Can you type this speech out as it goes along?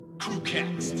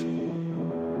Crewcast.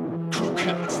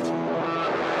 Crewcast.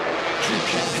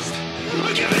 Crewcast.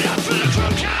 Give it up for the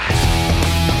Crewcast!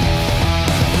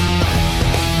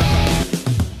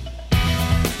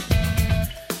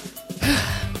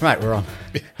 Right, we're on.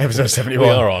 Episode 71.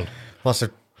 We are on. Lots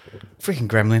of freaking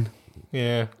gremlin.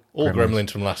 Yeah. All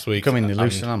gremlins from last week. Coming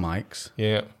loose and- on our mics.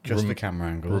 Yeah. Just the camera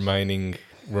angles. Remaining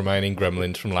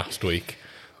gremlins from last week.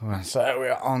 Right, so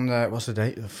we're on, what's the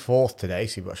date? The 4th today,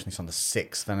 so you're watching this on the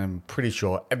 6th, and I'm pretty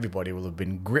sure everybody will have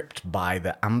been gripped by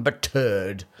the Amber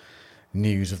Turd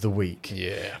news of the week.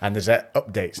 Yeah. And there's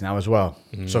updates now as well.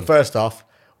 So first off,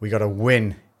 we got a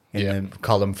win in the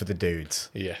column for the dudes.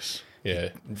 Yes. Yeah.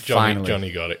 Finally.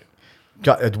 Johnny got it.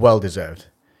 Got it, well deserved.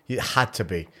 It had to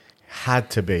be. Had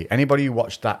to be. Anybody who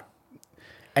watched that,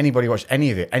 anybody watched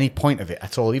any of it, any point of it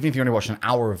at all, even if you only watched an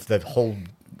hour of the whole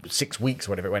 6 weeks,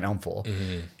 whatever it went on for,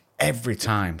 every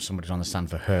time somebody's on the stand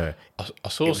for her, I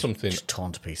saw something. just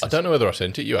torn to pieces. I don't know whether I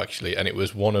sent it you actually, and it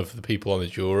was one of the people on the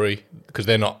jury, because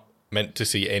they're not meant to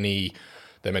see any.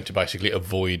 They're meant to basically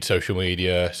avoid social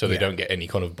media so they don't get any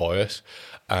kind of bias.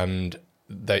 And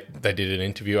they did an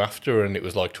interview after, and it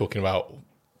was like talking about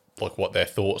like what their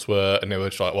thoughts were, and they were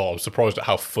just like, well, I was surprised at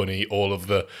how funny all of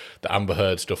the Amber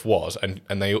Heard stuff was, and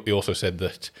he also said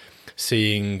that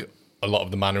seeing a lot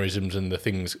of the mannerisms and the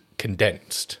things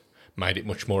condensed made it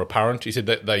much more apparent. He said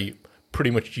that they pretty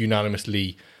much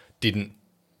unanimously they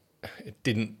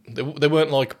weren't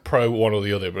like pro one or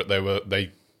the other, but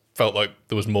they felt like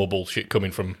there was more bullshit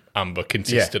coming from Amber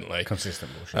consistently. Yeah, consistent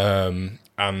bullshit.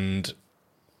 And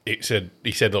he said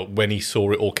that when he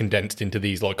saw it all condensed into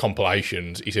these like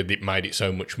compilations, he said it made it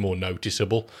so much more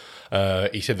noticeable.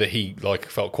 He said that he like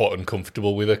felt quite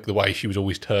uncomfortable with it, the way she was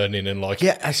always turning and like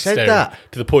I said staring, that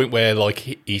to the point where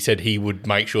like he said he would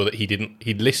make sure that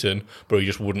he'd listen, but he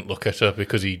just wouldn't look at her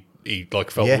because he like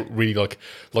felt really like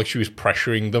she was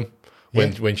pressuring them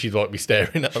when she'd like be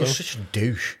staring at them. She's such a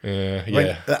douche. Yeah.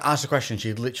 When they asked a question,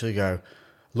 she'd literally go,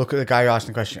 look at the guy who asked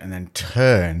the question, and then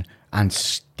turn and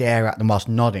stare at them whilst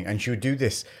nodding. And she would do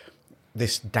this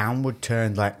downward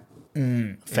turn, like,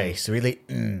 face, really,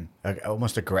 like,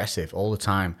 almost aggressive all the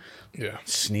time. Yeah.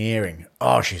 Sneering.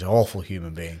 Oh, she's an awful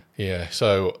human being. Yeah,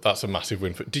 so that's a massive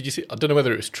win. Did you see? I don't know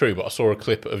whether it was true, but I saw a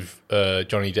clip of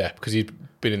Johnny Depp because he'd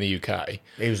been in the UK.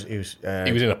 He was He was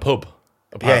in a pub.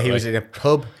 yeah, he was in a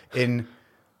pub in,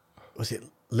 was it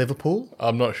Liverpool?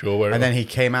 I'm not sure where. And then he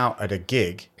came out at a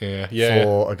gig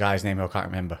for a guy's name I can't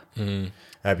remember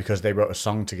because they wrote a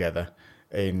song together.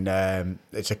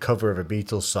 It's a cover of a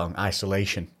Beatles song,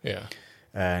 Isolation. Yeah.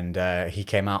 And he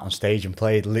came out on stage and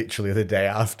played literally the day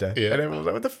after. Yeah. And everyone was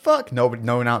like, what the fuck? No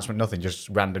announcement, nothing, just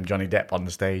random Johnny Depp on the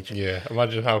stage. Yeah,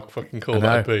 imagine how fucking cool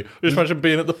that'd be. Just imagine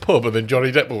being at the pub and then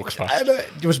Johnny Depp walks past.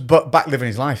 It was back living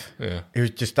his life. Yeah. It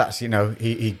was just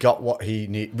he got what he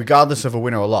needed. Regardless of a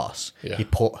win or a loss, he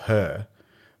put her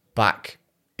back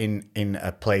in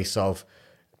a place of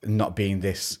not being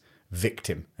this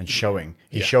victim and showing.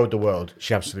 He showed the world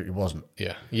she absolutely wasn't.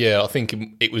 Yeah. Yeah, I think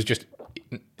it was just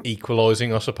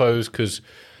equalising, I suppose, because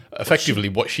effectively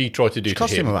what she tried to do It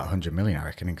cost to him about 100 million, I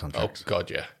reckon, in Oh contracts. God,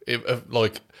 yeah.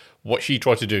 Like what she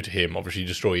tried to do to him, obviously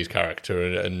destroy his character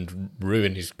and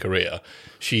ruin his career.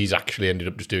 She's actually ended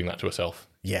up just doing that to herself.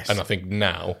 Yes. And I think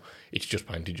now it's just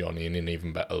painted Johnny in an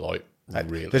even better light.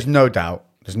 Really, There's no doubt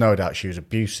she was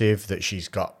abusive, that she's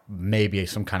got maybe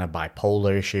some kind of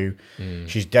bipolar issue.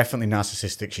 She's definitely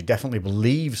narcissistic. She definitely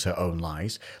believes her own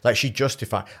lies. Like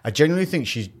I genuinely think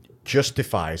she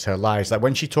justifies her lies. Like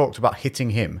when she talked about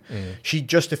hitting him, she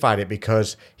justified it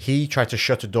because he tried to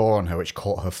shut a door on her which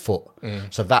caught her foot.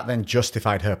 So that then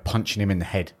justified her punching him in the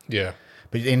head. Yeah.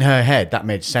 But in her head, that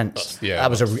made sense. Yeah,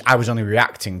 I was only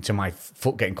reacting to my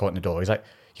foot getting caught in the door. He's like,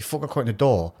 your foot got caught in the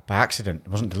door by accident. It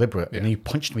wasn't deliberate. And you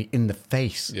punched me in the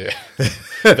face. Yeah.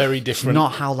 Very different.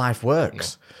 Not how life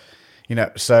works.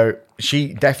 No. So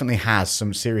she definitely has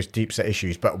some serious deep set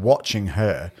issues, but watching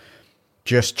her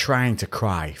just trying to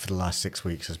cry for the last 6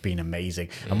 weeks has been amazing.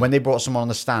 And when they brought someone on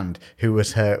the stand who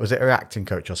was it her acting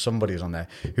coach or somebody was on there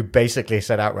who basically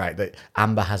said outright that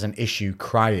Amber has an issue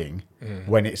crying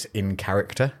when it's in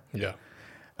character. Yeah.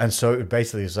 And so it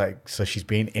basically was like, so she's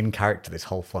been in character this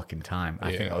whole fucking time. I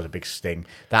think that was a big sting.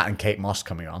 That and Kate Moss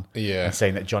coming on and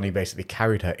saying that Johnny basically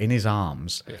carried her in his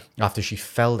arms after she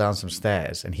fell down some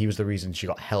stairs, and he was the reason she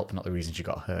got help, not the reason she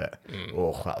got hurt.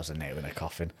 Oh, that was a nail in a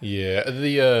coffin. Yeah. Do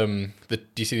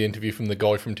you see the interview from the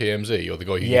guy from TMZ or the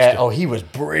guy who he was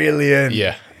brilliant.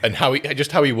 Yeah. And how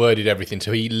he worded everything.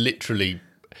 So he literally,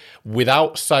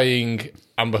 without saying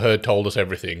Amber Heard told us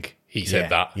everything, he said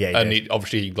that. Yeah, and he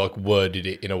obviously like worded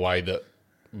it in a way that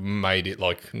made it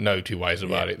like no two ways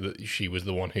about it, that she was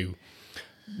the one who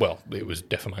well, it was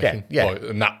defamation. Yeah. Like,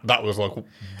 and that was like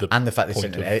And the fact they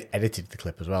point sent of- edited the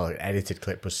clip as well. An edited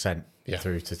clip was sent Yeah.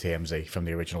 through to TMZ from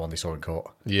the original one they saw in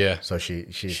court. Yeah. So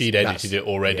she's edited it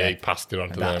already, yeah, passed it on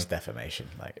to and that's them. defamation.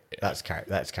 Like that's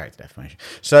character defamation.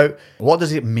 So what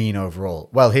does it mean overall?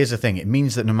 Well, here's the thing. It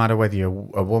means that no matter whether you're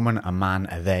a woman, a man,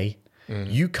 a they,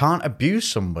 you can't abuse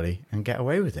somebody and get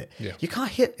away with it. Yeah. You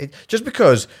can't hit it just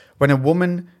because when a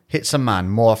woman hits a man,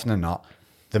 more often than not,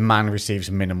 the man receives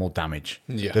minimal damage.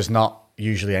 Yeah. There's not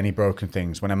usually any broken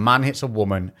things. When a man hits a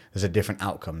woman, there's a different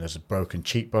outcome. There's broken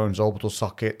cheekbones, orbital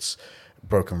sockets,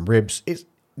 broken ribs. It's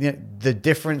the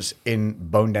difference in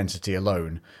bone density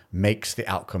alone makes the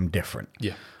outcome different.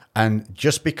 Yeah. And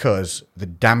just because the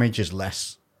damage is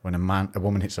less when a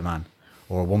woman hits a man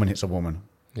or a woman hits a woman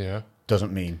Yeah.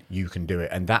 doesn't mean you can do it.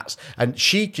 And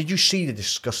did you see the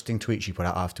disgusting tweet she put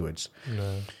out afterwards?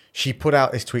 No. She put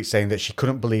out this tweet saying that she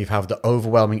couldn't believe how the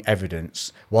overwhelming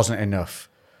evidence wasn't enough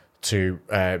to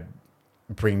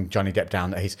bring Johnny Depp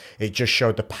down. That it just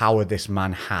showed the power this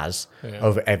man has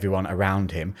over everyone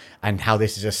around him, and how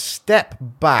this is a step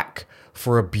back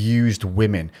for abused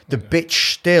women. The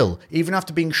bitch still, even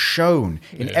after being shown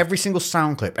in every single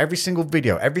sound clip, every single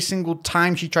video, every single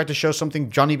time she tried to show something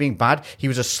Johnny being bad, he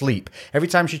was asleep. Every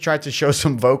time she tried to show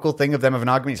some vocal thing of them of an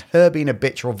argument, it's her being a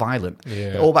bitch or violent.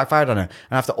 Yeah. It all backfired on her.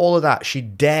 And after all of that, she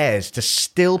dares to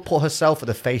still put herself at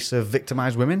the face of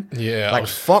victimized women. Yeah, Like,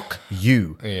 fuck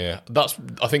you. Yeah,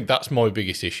 I think that's my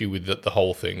biggest issue with the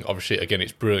whole thing. Obviously, again,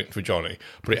 it's brilliant for Johnny,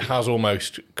 but it has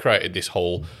almost created this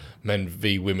whole men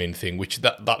v women thing, which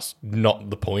that's not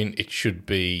the point. It should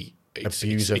be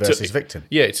Abuser versus victim.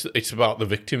 Yeah, it's about the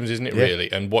victims, isn't it? Yeah.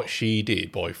 Really, and what she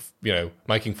did by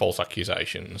making false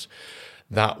accusations,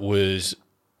 that's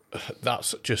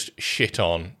just shit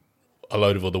on a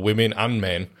load of other women and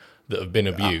men that have been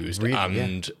abused,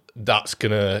 that's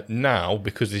gonna now,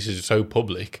 because this is so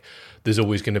public, there's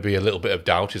always going to be a little bit of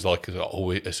doubt. Is like,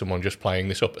 is someone just playing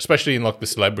this up? Especially in like the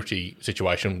celebrity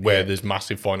situation where there's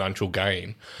massive financial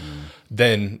gain,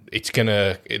 then it's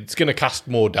gonna cast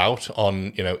more doubt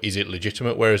on, is it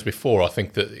legitimate? Whereas before, I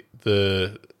think that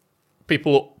the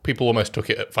people almost took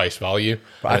it at face value.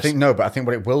 But I think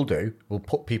what it will do will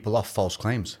put people off false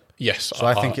claims. Yes. So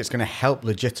I think it's going to help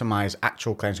legitimize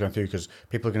actual claims going through, because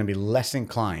people are going to be less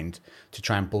inclined to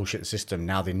try and bullshit the system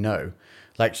now they know.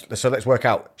 So let's work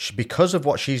out. Because of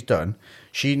what she's done,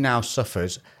 she now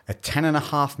suffers a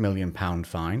 £10.5 million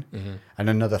fine and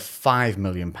another £5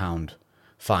 million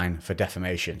fine for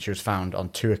defamation. She was found on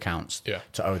 2 accounts to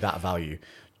owe that value.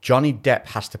 Johnny Depp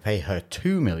has to pay her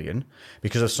 $2 million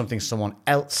because of something someone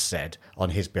else said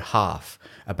on his behalf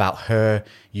about her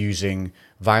using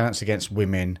violence against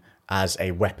women as a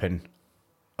weapon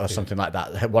or something like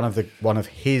that. One of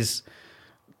his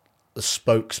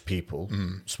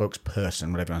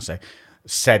spokesperson, whatever you want to say,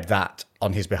 said that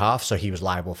on his behalf, so he was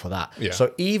liable for that. Yeah.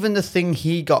 So even the thing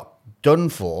he got done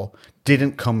for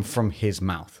didn't come from his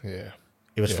mouth. Yeah.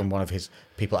 It was from one of his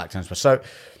people acting as well. So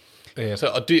yeah,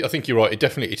 so I think you're right.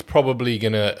 It's probably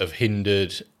going to have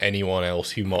hindered anyone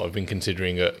else who might have been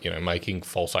considering making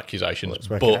false accusations.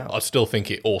 But I still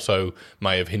think it also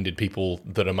may have hindered people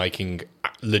that are making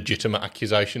legitimate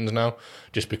accusations now,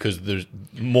 just because there's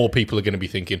more people are going to be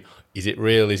thinking, is it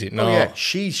real? Is it not? Oh yeah,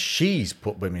 she's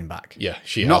put women back. Yeah,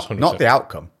 she not, has. 100%. Not the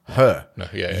outcome. Her. No,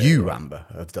 Amber,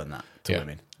 have done that to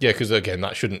women. Yeah, because again,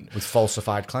 that shouldn't, with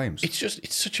falsified claims.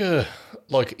 It's such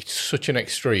an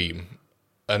extreme,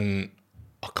 and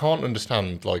I can't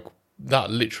understand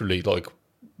that. Literally,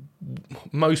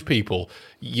 most people,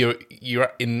 you're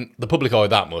in the public eye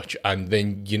that much, and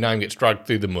then your name gets dragged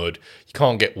through the mud. You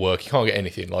can't get work. You can't get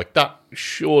anything like that.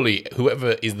 Surely,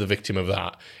 whoever is the victim of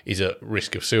that is at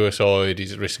risk of suicide.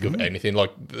 Is at risk of anything. Like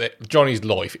Johnny's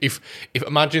life. If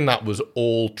imagine that was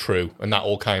all true and that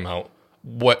all came out.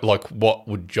 What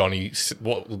would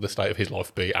the state of his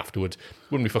life be afterwards?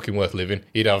 Wouldn't be fucking worth living.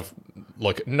 He'd have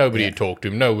nobody would talk to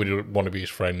him. Nobody would want to be his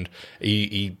friend.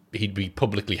 He'd be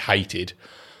publicly hated.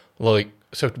 So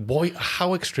why?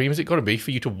 How extreme has it got to be for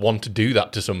you to want to do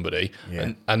that to somebody,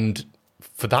 and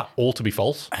for that all to be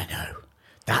false? I know.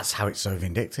 That's how it's so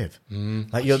vindictive.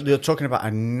 You're talking about a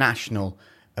multinational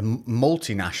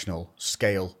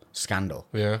scale scandal.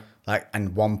 Yeah.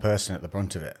 And one person at the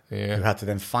brunt of it who had to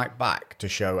then fight back to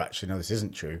show, actually, no, this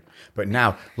isn't true. But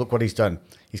now, look what he's done.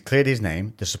 He's cleared his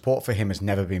name. The support for him has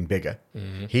never been bigger.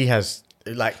 He has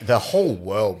like the whole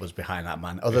world was behind that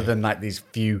man, other than like these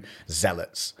few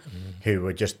zealots who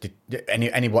were just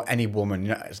any woman. You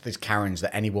know, it's these Karens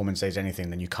that any woman says anything,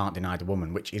 then you can't deny the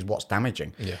woman, which is what's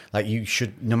damaging. Yeah. Like you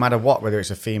should, no matter what, whether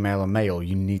it's a female or male,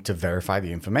 you need to verify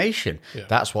the information. Yeah.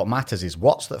 That's what matters. Is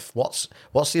what's the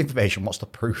information? What's the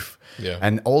proof? Yeah.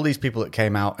 And all these people that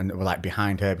came out and were like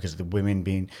behind her because of the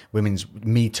women's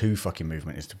Me Too fucking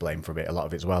movement is to blame for a bit. A lot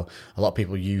of it as well. A lot of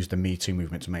people use the Me Too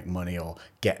movement to make money or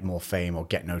get more fame or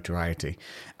get notoriety,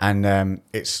 and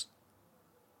it's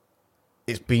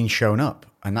been shown up,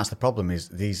 and that's the problem. Is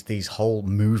these whole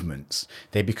movements,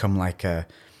 they become like a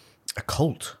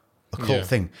cult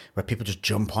thing where people just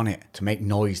jump on it to make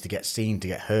noise, to get seen, to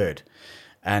get heard,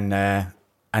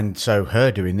 and so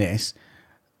her doing this,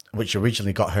 which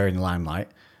originally got her in the limelight,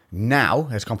 now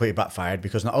has completely backfired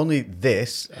because not only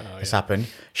this has happened,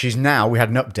 we had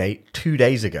an update 2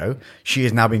 days ago. She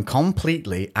has now been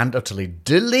completely and utterly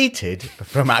deleted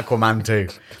from Aquaman 2.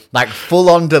 Like full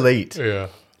on delete. Yeah.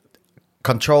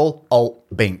 Control, Alt,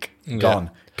 Bink.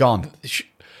 Gone.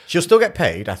 She'll still get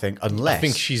paid, I think, unless... I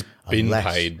think she's been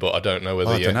paid, but I don't know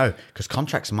whether... I don't know, because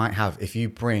contracts might have, if you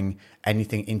bring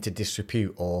anything into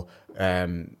disrepute or...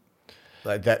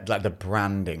 like the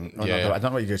branding. I don't know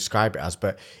what you describe it as,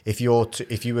 but if you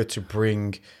were to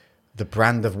bring the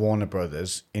brand of Warner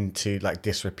Brothers into like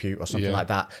disrepute or something like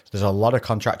that, there's a lot of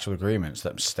contractual agreements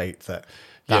that state that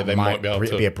they might be able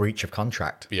to be a breach of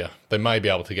contract. Yeah, they may be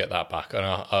able to get that back, and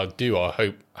I hope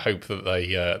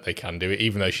that they can do it,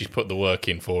 even though she's put the work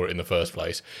in for it in the first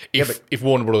place. If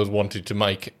Warner Brothers wanted to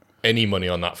make any money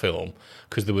on that film,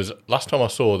 because there was last time I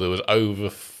saw there was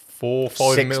over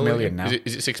 5 million now.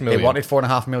 Is it 6 million? They wanted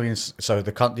 4.5 million. So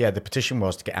the petition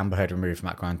was to get Amber Heard removed from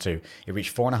Aquaman 2. It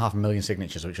reached 4.5 million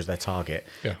signatures, which was their target.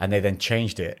 Yeah. And they then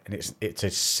changed it, and it's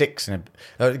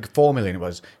 4 million. It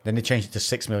was. Then they changed it to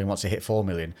 6 million once it hit 4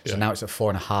 million. So now it's at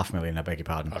 4.5 million. I beg your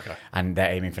pardon. Okay. And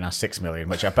they're aiming for now 6 million,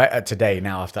 which I bet today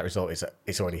now after that result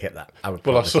it's already hit that.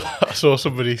 I saw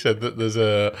somebody said that there's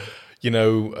a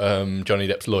Johnny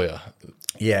Depp's lawyer.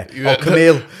 Yeah. Oh,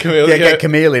 Camille. Get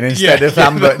Camille in instead of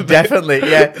Amber. Definitely.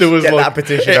 Yeah. There was get like, that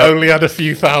petition. It only had a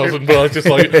few thousand, but I was just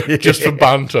like, just for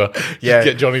banter. Yeah.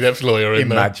 Get Johnny Depp's lawyer in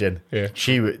Imagine. there.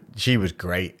 Yeah. She was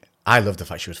great. I loved the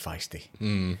fact she was feisty.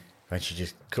 When she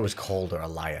just was called her a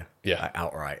liar. Yeah. Like,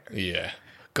 outright. Yeah.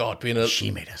 God, she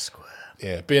made her squirm.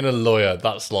 Yeah, being a lawyer,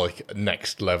 that's like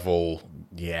next level.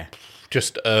 Yeah.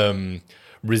 Just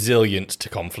resilience to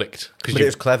conflict. But it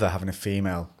was clever having a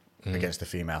female against a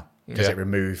female, because it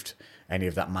removed any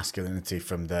of that masculinity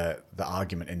from the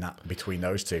argument in that between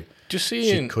those two. Just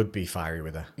seeing, she could be fiery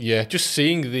with her. Yeah, just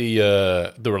seeing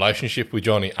the relationship with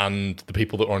Johnny and the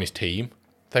people that were on his team.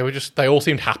 They all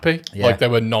seemed happy. Yeah. Like they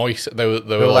were nice. They were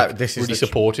like this really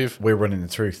supportive. We're running the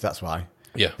truth. That's why.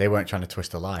 Yeah. They weren't trying to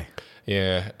twist a lie.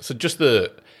 Yeah. So just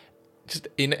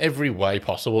in every way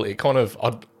possible, it kind of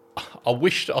I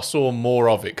wished I saw more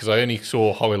of it, because I only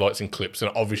saw highlights and clips,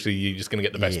 and obviously you're just going to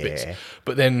get the best bits.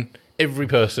 But then every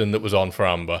person that was on for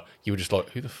Amber, you were just like,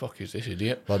 who the fuck is this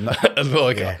idiot? Well, no, and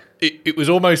like, it was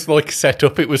almost like set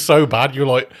up. It was so bad. You're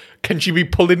like, can she be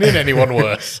pulling in anyone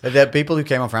worse? The people who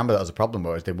came on for Amber, that was the problem,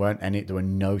 was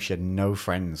she had no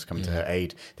friends come to her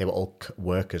aid. They were all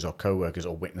workers or co-workers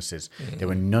or witnesses.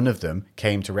 None of them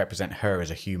came to represent her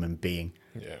as a human being.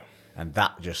 Yeah. And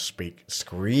that just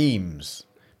screams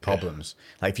problems.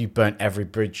 Like if you burnt every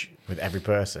bridge with every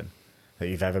person that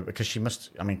you've ever, because she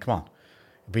must, I mean, come on,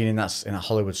 being in a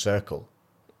Hollywood circle,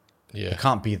 there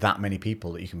can't be that many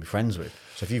people that you can be friends with.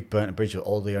 So if you've burnt a bridge with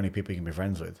all the only people you can be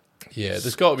friends with,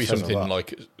 there's got to be something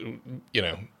like,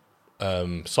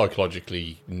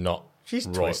 psychologically not she's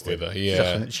right twisted. with her.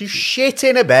 Yeah, she's shit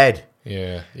in a bed.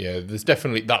 Yeah. There's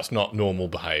definitely, that's not normal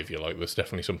behaviour. Like, there's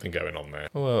definitely something going on there.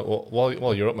 Well,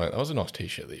 while you're up, mate, that was a nice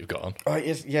T-shirt that you've got on. Oh,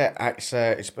 it's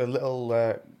a little.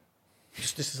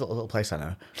 This is a little place I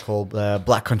know called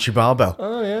Black Country Barbell.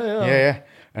 Oh yeah.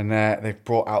 And they've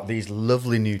brought out these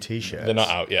lovely new T-shirts. They're not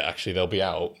out yet. Actually, they'll be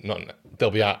out. They'll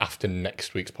be out after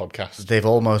next week's podcast. They've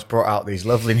almost brought out these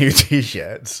lovely new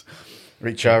T-shirts.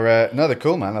 Which are they're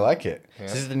cool, man. I like it. Yeah.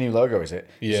 So this is the new logo, is it?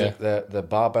 Yeah. The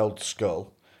barbelled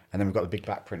skull. And then we've got the big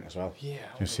back print as well. Yeah.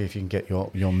 You'll see if you can get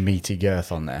your meaty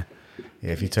girth on there.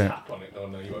 Yeah, if you turn tap on it. Oh,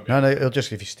 no, you won't be. No, it'll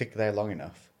just, if you stick there long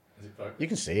enough, you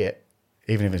can see it,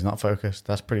 even if it's not focused.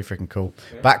 That's pretty freaking cool.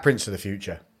 Yeah. Back prints are the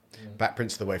future. Yeah. Back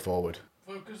prints are the way forward.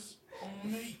 Focus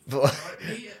on me.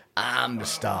 I'm the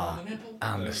star.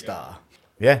 I'm the star.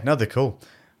 Yeah, no, they're cool.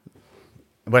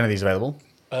 When are these available?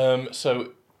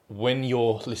 So when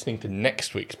you're listening to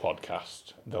next week's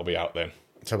podcast, they'll be out then.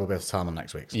 So we'll be able to tell them on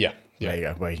next week's. Yeah. There you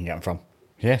go, where you can get them from.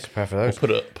 Yes, prepare for those.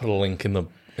 We'll put a link in the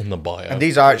in the bio. And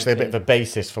these are actually a bit of a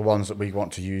basis for ones that we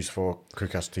want to use for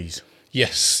Crewcast tees.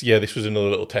 Yes, yeah, this was another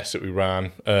little test that we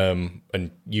ran,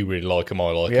 and you really like them,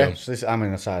 I like Yeah, them. so this, I'm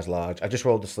in a size large. I just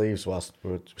rolled the sleeves whilst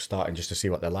we were starting just to see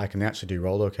what they're like, and they actually do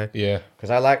roll okay. Yeah. Because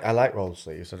I like rolled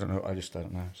sleeves. I don't know. I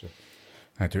don't know. So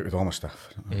I do it with all my stuff.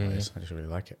 I don't know what it is. I just really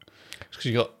like it. It's because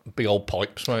you got big old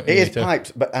pipes, right? It is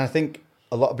piped, but I think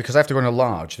a lot because I have to go in a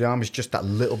large. The arm is just that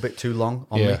little bit too long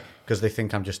on me because they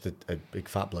think I'm just a big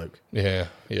fat bloke. Yeah,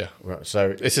 yeah. Right,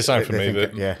 so It's the same for me,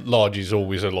 think but larges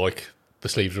always are like, the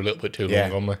sleeves are a little bit too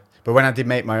long on me. But when I did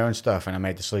make my own stuff and I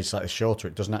made the sleeves slightly shorter,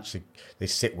 it doesn't actually. They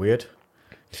sit weird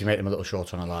if you make them a little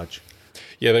shorter on a large.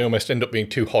 Yeah, they almost end up being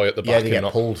too high at the back. Yeah, they get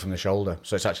not... pulled from the shoulder,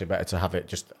 so it's actually better to have it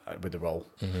just with the roll,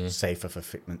 safer for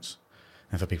fitments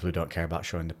and for people who don't care about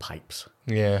showing the pipes.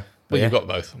 Yeah, well, you've got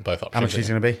both options. How much is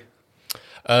it going to be?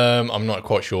 I'm not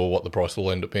quite sure what the price will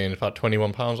end up being. It's about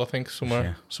 £21, I think,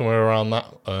 somewhere around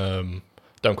that.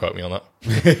 Don't quote me on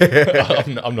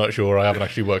that. I'm not sure. I haven't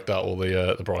actually worked out all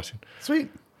the pricing. Sweet.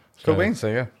 Cool beans. So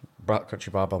yeah,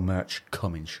 Country Barbell merch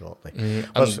coming shortly. And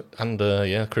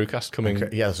Crewcast coming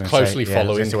closely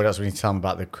following. What else we need to tell them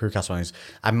about the Crewcast one is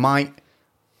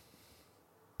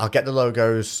I'll get the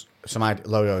logos,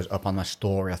 logos up on my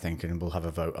story, I think, and we'll have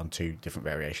a vote on 2 different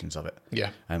variations of it. Yeah.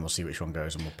 And we'll see which one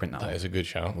goes and we'll print that one. That is a good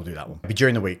shout. We'll do that one. It'll be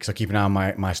during the week, so keep an eye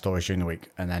on my stories during the week,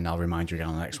 and then I'll remind you again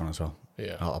on the next one as well.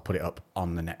 Yeah. I'll put it up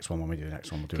on the next one when we do the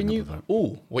next one. We'll do Can you? vote.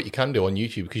 Oh, what you can do on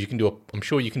YouTube, because you can do I'm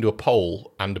sure you can do a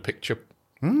poll and a picture.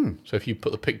 So if you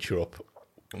put the picture up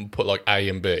and put like A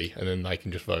and B, and then they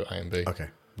can just vote A and B. Okay,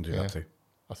 we'll do that too.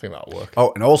 I think that'll work.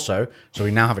 Oh, and also, so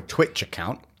we now have a Twitch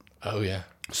account. Oh yeah.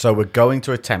 So we're going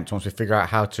to attempt, once we figure out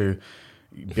how to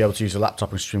be able to use a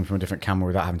laptop and stream from a different camera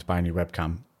without having to buy a new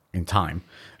webcam in time,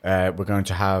 we're going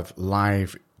to have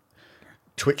live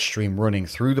Twitch stream running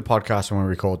through the podcast when we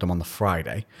record them on the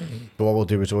Friday. But what we'll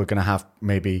do is we're going to have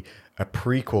maybe a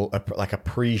prequel, like a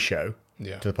pre-show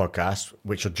to the podcast,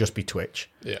 which will just be Twitch.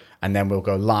 Yeah. And then we'll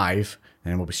go live,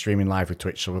 and then we'll be streaming live with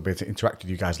Twitch, so we'll be able to interact with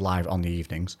you guys live on the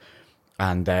evenings.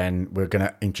 And then we're going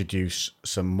to introduce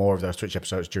some more of those Twitch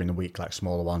episodes during the week, like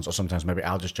smaller ones, or sometimes maybe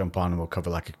I'll just jump on and we'll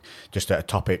cover just a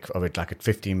topic of it, like a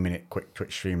 15-minute quick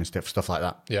Twitch stream and stuff like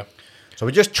that. Yeah. So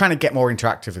we're just trying to get more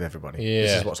interactive with everybody. Yeah.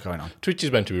 This is what's going on. Twitch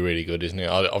is meant to be really good, isn't it?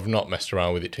 I've not messed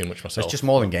around with it too much myself. It's just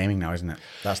more than gaming now, isn't it?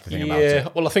 That's the thing about it. Yeah,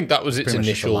 well, I think that was its Pretty much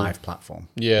just a initial live platform.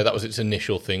 Yeah, that was its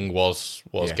initial thing was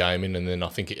gaming, and then I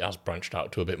think it has branched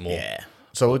out to a bit more. Yeah.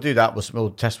 So we'll do that.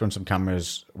 We'll test run some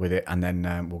cameras with it, and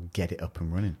then we'll get it up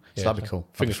and running. So that'd be cool.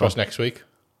 Fingers crossed next week.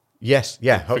 Yes,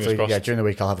 yeah. Hopefully, crossed. during the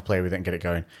week I'll have a play with it and get it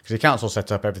going. Because the account's all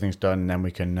set up, everything's done, and then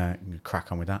we can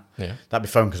crack on with that. Yeah. That'd be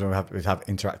fun because we'd have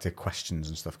interactive questions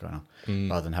and stuff going on,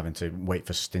 rather than having to wait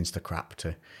for Instacrap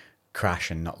to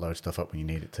crash and not load stuff up when you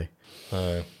need it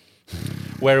to.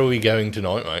 Where are we going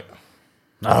tonight, mate?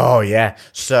 Oh, yeah.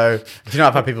 So, do you know,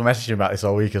 I've had people messaging about this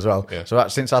all week as well. Yeah. So,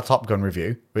 since our Top Gun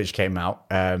review, which came out,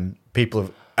 people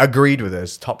have agreed with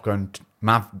us. Top Gun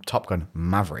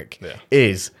Maverick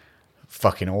is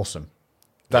fucking awesome.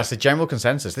 That's the general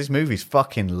consensus. This movie's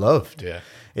fucking loved. Yeah.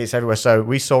 It's everywhere. So,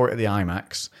 we saw it at the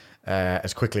IMAX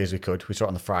as quickly as we could. We saw it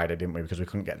on the Friday, didn't we? Because we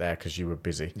couldn't get there because you were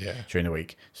busy during the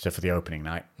week. So, for the opening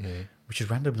night, which is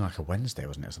randomly like a Wednesday,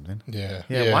 wasn't it, or something? Yeah.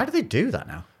 Yeah. Why do they do that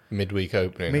now? Midweek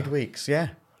opening. Midweeks, yeah.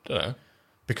 Don't know.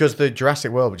 Because the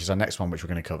Jurassic World, which is our next one, which we're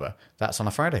going to cover, that's on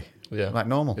a Friday. Yeah. Like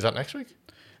normal. Is that next week?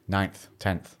 9th,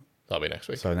 10th. That'll be next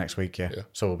week. So next week, yeah.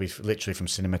 So we'll be literally from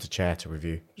cinema to chair to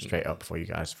review straight up for you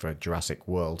guys for Jurassic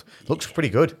World. Looks pretty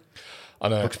good. I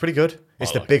know. Looks pretty good.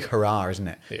 It's the big hurrah, isn't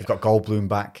it? Yeah. You've got Goldblum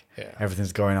back. Yeah.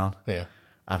 Everything's going on. Yeah.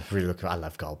 I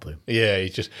love Goldblum. Yeah,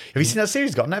 he's just... Have you seen that series?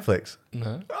 It's got on Netflix.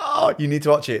 No. Oh, you need to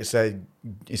watch it.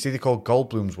 It's either called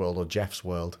Goldblum's World or Jeff's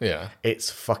World. Yeah. It's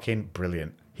fucking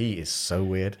brilliant. He is so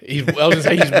weird. I was going to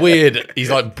say he's weird.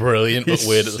 He's like brilliant, but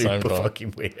weird at the same Super time.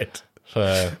 fucking weird.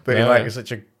 So, But in like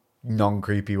such a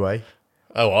non-creepy way.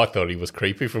 Oh, I thought he was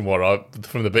creepy from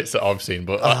the bits that I've seen.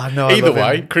 But no, I either love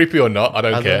way, him. creepy or not, I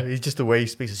don't care. He's just the way he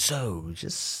speaks. He's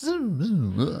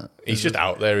just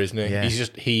out there, isn't he? Yeah. He's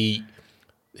just he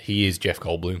is Jeff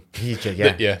Goldblum.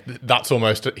 Yeah. That's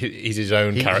almost he's his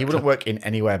own character. He wouldn't work in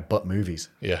anywhere but movies.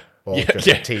 Yeah. Or yeah, just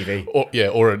TV.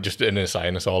 Or just in an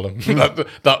insane asylum.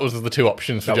 that was the two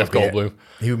options for Jeff Goldblum.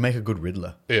 He would make a good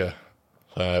Riddler. Yeah.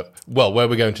 Well, where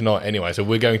we're going tonight anyway. So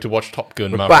we're going to watch Top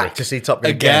Gun Maverick. Back to see Top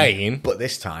Gun again. But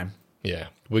this time, yeah,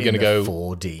 we're going to go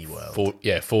 4D world.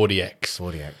 4DX.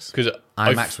 4DX. Because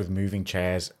IMAX with moving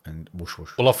chairs and whoosh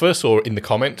whoosh. Well, I first saw in the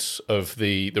comments of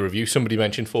the review, somebody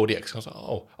mentioned 4DX. I was like,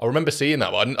 oh, I remember seeing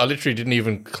that, but I literally didn't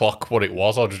even clock what it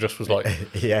was. I just was like,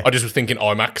 Yeah. I just was thinking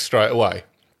IMAX straight away.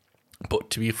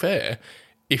 But to be fair,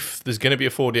 if there's going to be a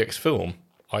 4DX film,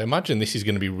 I imagine this is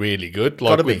going to be really good.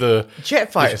 Like Gotta with be. the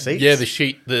Jet fighter seats. Yeah,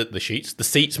 the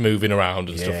seats moving around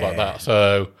and stuff like that.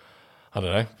 So I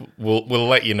don't know. We'll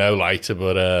let you know later,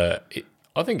 but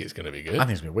I think it's going to be good. I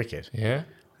think it's going to be wicked. Yeah.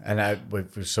 And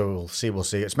so we'll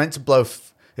see. It's meant to blow.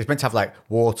 It's meant to have like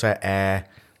water, air,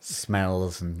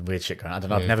 smells, and weird shit going on. I don't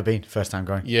know. I've never been. First time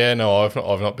going. Yeah, no, I've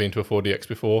not been to a 4DX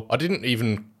before. I didn't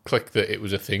even click that it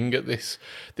was a thing at this.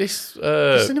 The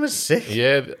cinema's sick.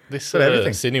 Yeah, this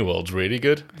everything. Cineworld's really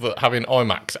good. But having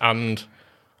IMAX and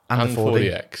the 4D.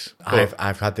 4DX. But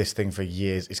I've had this thing for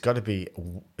years. It's got to be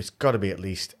at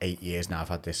least 8 years now. I've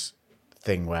had this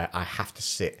thing where I have to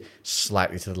sit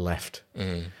slightly to the left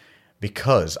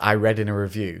because I read in a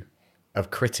review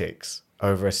of critics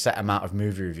over a set amount of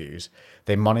movie reviews,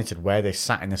 they monitored where they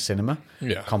sat in the cinema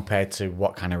compared to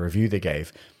what kind of review they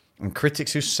gave. And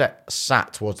critics who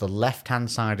sat towards the left-hand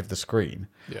side of the screen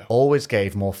always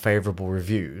gave more favourable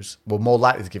reviews, were more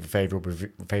likely to give a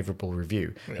favourable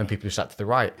review than people who sat to the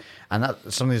right. And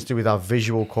that's something to do with our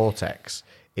visual cortex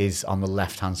is on the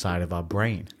left-hand side of our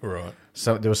brain. right.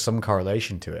 So there was some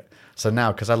correlation to it. So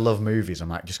now, because I love movies, I'm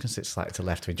like, just going to sit slightly to the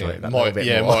left to enjoy it that little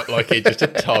bit more. Might like it just a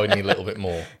tiny little bit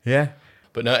more. Yeah.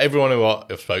 But no, everyone who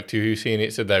I've spoke to who's seen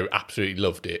it said they absolutely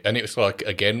loved it. And it was like,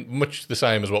 again, much the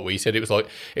same as what we said. It was like,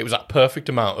 it was that perfect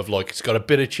amount of like, it's got a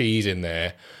bit of cheese in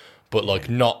there, but like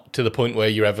not to the point where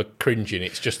you're ever cringing.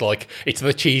 It's just like, it's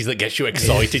the cheese that gets you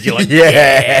excited. You're like,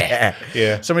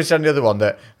 Yeah. Somebody said on the other one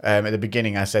that at the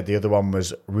beginning I said the other one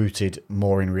was rooted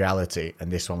more in reality and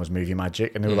this one was movie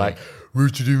magic. And they were like,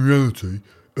 rooted in reality?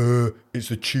 It's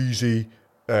a cheesy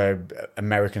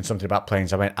American something about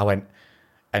planes. I went,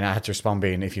 and I had to respond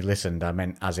being, if you listened, I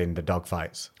meant as in the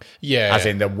dogfights. Yeah. As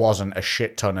in there wasn't a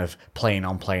shit ton of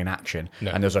plane-on-plane action.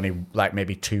 No. And there's only like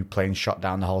maybe 2 planes shot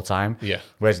down the whole time. Yeah.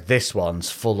 Whereas this one's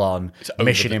full-on over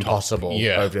Mission the top. Impossible,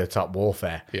 Yeah. over-the-top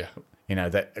warfare. Yeah. You know,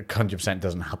 that 100%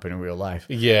 doesn't happen in real life.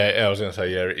 Yeah, I was going to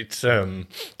say, yeah, it's,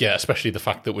 especially the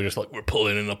fact that we're just like, we're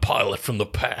pulling in a pilot from the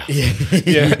past.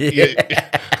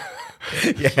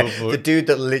 The dude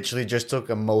that literally just took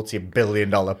a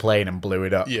multi-billion-dollar plane and blew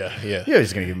it up. Yeah. You're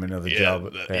just going to give him another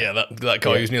job. That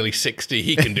guy who's nearly 60,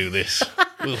 he can do this.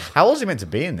 Ugh. How old is he meant to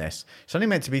be in this? It's only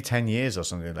meant to be 10 years or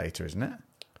something later, isn't it?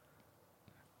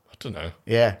 I don't know.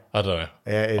 Yeah. I don't know.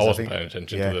 Yeah, it is, I I wasn't think. paying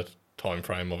attention Yeah. to the time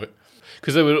frame of it.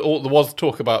 Because there was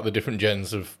talk about the different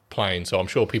gens of planes, so I'm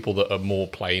sure people that are more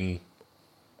plane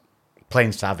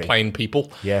Plane savvy.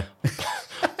 people. Yeah.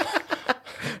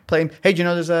 Plane. Hey, do you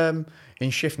know there's in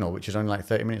Shifnal, which is only like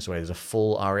 30 minutes away, there's a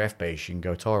full RAF base you can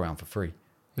go tour around for free.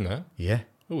 No? Yeah.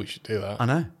 Oh, we should do that. I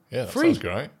know. Yeah, that free. sounds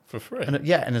great. For free. And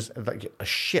there's like a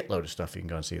shitload of stuff you can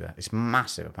go and see there. It's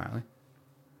massive, apparently.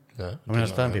 No, When I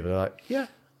was telling people, they're like, yeah,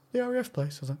 the RAF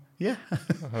place. I was like, yeah.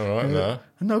 all right, no.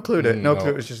 No clue. No clue.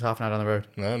 It was just half an hour down the road.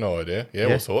 No idea. Yeah,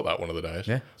 we'll sort that one of the days.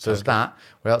 Yeah. So there's that.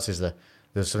 What else is there?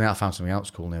 There's something I found something else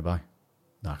cool nearby.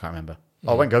 No, I can't remember.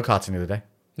 Oh, I went go-karting the other day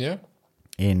Yeah.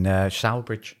 in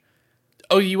Stourbridge.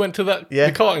 Oh, you went to that Yeah.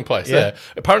 the karting place? Yeah. Yeah.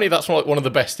 Apparently, that's like one of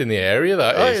the best in the area.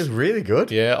 That Oh, is. it was really good.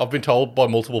 Yeah, I've been told by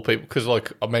multiple people because,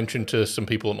 like, I mentioned to some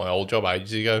people at my old job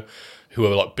ages ago who were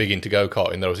like big into go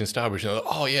karting. That I was in Stourbridge, and they're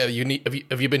like, "Oh yeah,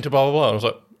 have you been to blah blah blah?" And I was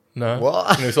like, "No."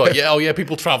 What? And it's like, "Yeah,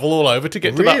 people travel all over to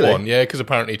get to that Really? one." Yeah, because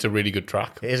apparently it's a really good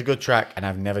track. It is a good track, and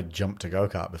I've never jumped a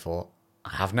go-kart before.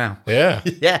 I have now. Yeah,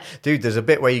 Yeah, dude, there's a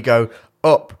bit where you go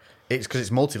up. It's because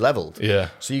it's multi-leveled. Yeah.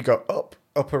 So you go up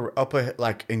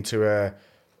like into a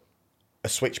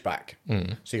switchback.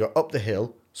 So you go up the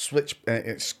hill, switch.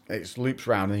 It loops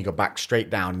round, and then you go back straight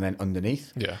down, and then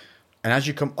underneath. yeah, And as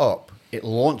you come up, it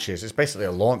launches. It's basically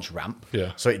a launch ramp.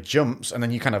 Yeah. So it jumps, and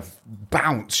then you kind of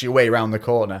bounce your way around the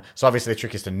corner. So obviously the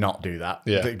trick is to not do that.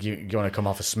 Yeah. You want to come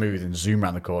off a smooth and zoom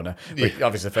around the corner. But Yeah.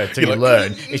 obviously the first thing You're you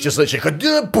like, learn, it's just literally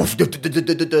go, poof,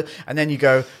 and then you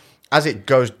go, as it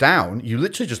goes down, you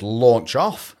literally just launch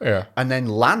off. Yeah. And then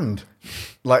land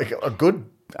like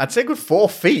I'd say a good 4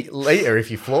 feet later if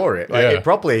you floor it. Like Yeah. it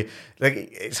probably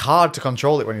it's hard to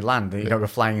control it when you land and you don't go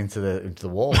flying into the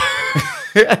wall.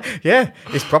 Yeah,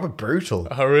 it's probably brutal.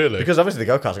 Oh, really? Because obviously the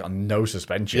go-karts got no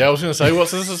suspension. yeah. I was going to say,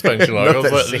 what's the suspension like? I was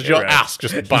Nothing, like, did your zero. ass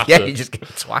just batter? Yeah, you just get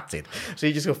twatted. So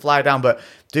you just go fly down. But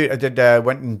dude, I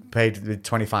went and paid the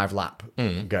 25 lap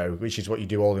go, which is what you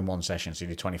do all in one session. So you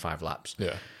do 25 laps.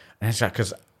 Yeah. And it's like,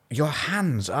 because your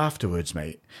hands afterwards,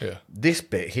 mate. Yeah. This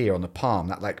bit here on the palm,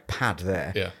 that like pad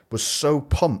there, Yeah. was so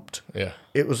pumped. Yeah.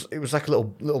 It was like a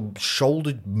little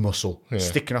shoulder muscle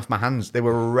sticking off my hands. They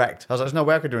were erect. I was like, there's no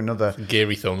way I could do another.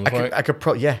 Geary thumbs, right? I could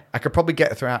probably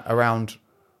get around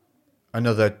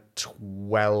another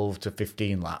 12 to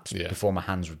 15 laps before my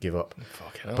hands would give up.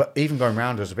 Fucking hell. But even going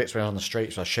round, there was a bit where I was on the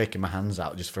straight, so I was shaking my hands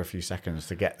out just for a few seconds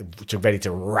to get ready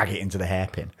to rag it into the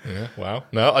hairpin. Yeah, wow.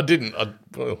 No, I didn't.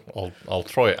 I'll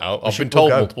try it out. I've been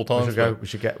told multiple times. We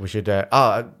should go. We should.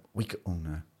 We could. Oh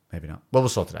no, maybe not. Well, we'll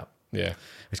sort it out. Yeah.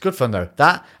 It's good fun though.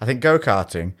 That I think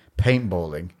go-karting,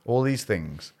 paintballing, all these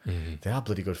things, they are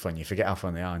bloody good fun. You forget how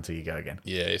fun they are until you go again.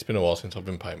 Yeah, it's been a while since I've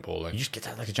been paintballing. You just get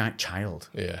out like a giant child.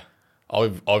 Yeah.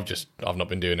 I've not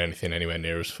been doing anything anywhere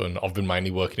near as fun. I've been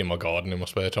mainly working in my garden in my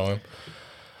spare time.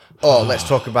 Oh, let's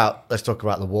talk about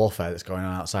the warfare that's going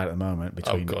on outside at the moment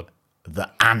between the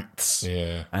ants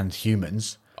and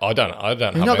humans. I don't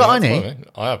have not got any? ants.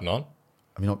 I have none.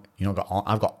 I mean, you not got.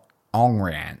 I've got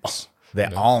ornery ants.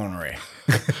 They're ornery,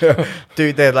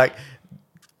 dude. They're like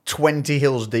 20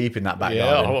 hills deep in that back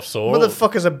garden. I saw.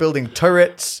 Motherfuckers are building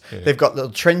turrets. Yeah. They've got little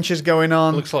trenches going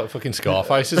on. Looks like fucking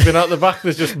Scarface has been out the back.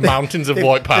 There's just mountains of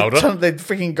white powder.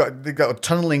 They've got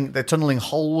tunneling. They're tunneling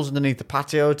holes underneath the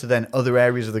patio to then other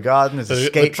areas of the garden. There's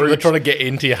escape routes. They're trying to get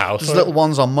into your house. There's little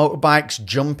ones on motorbikes,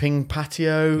 jumping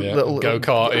patio, little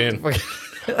go-karting.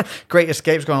 Great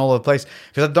escapes going all over the place.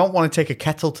 Because I don't want to take a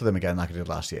kettle to them again like I did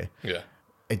last year. Yeah.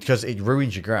 Because it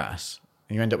ruins your grass.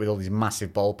 And you end up with all these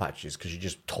massive ball patches because you're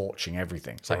just torching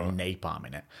everything. It's like napalm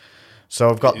in it. So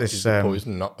I've got this. Is the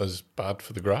poison not as bad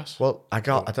for the grass? Well, I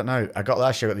don't know.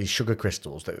 Last year I got these sugar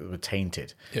crystals that were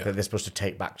tainted that they're supposed to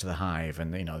take back to the hive,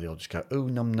 and they all just go, "Oh,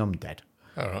 num num, dead."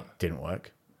 All right. Didn't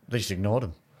work. They just ignored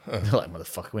them. They're like,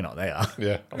 "Motherfucker, we're not there."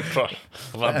 Yeah, I've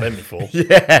had them before.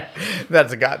 Yeah,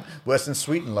 that's a guy worse than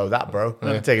Sweet and Low. That bro, I'm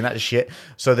not taking that shit.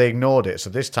 So they ignored it. So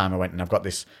this time I went and I've got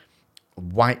this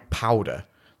white powder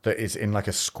that is in like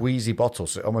a squeezy bottle,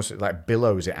 so it almost like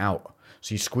billows it out.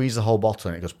 So you squeeze the whole bottle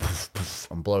and it goes poof, poof,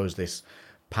 and blows this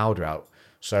powder out.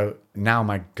 So now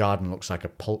my garden looks like a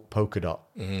polka dot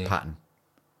pattern,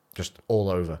 just all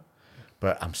over.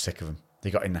 But I'm sick of them.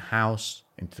 They got in the house,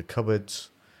 into the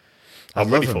cupboards. I'm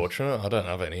really fortunate. I don't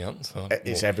have any ants.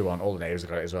 It's everyone. All the neighbours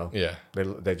have got it as well. Yeah.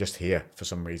 They're just here for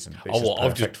some reason.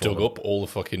 I've just dug up all the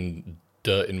fucking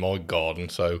dirt in my garden,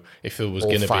 so if there was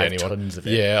going to be 5 anyone... tons of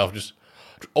it. Yeah,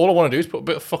 all I want to do is put a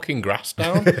bit of fucking grass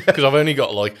down, because I've only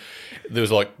got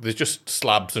there's just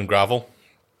slabs and gravel.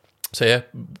 So yeah,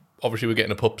 obviously we're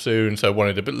getting a pup soon, so I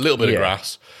wanted a little bit of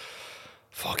grass.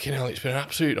 Fucking hell, it's been an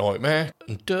absolute nightmare.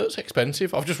 And dirt's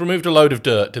expensive. I've just removed a load of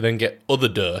dirt to then get other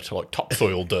dirt, like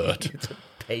topsoil dirt.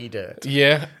 Pay dirt.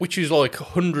 Yeah, which is like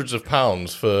hundreds of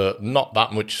pounds for not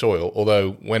that much soil.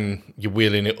 Although when you're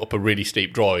wheeling it up a really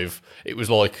steep drive, it was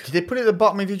like... Did they put it at the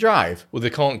bottom of your drive? Well, they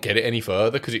can't get it any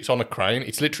further because it's on a crane.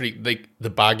 It's literally... the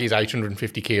bag is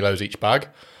 850 kilos each bag.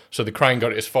 So the crane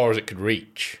got it as far as it could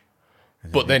reach.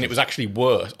 But then it was actually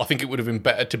worse. I think it would have been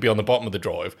better to be on the bottom of the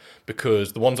drive,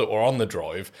 because the ones that were on the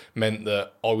drive meant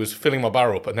that I was filling my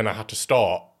barrow up and then I had to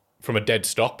start from a dead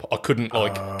stop. I couldn't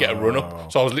get a run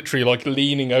up. So I was literally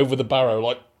leaning over the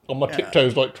barrow, on my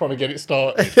tiptoes, trying to get it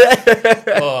started.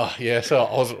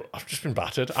 So I've just been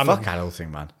battered. And Fuck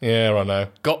adulting, man. Yeah, I know.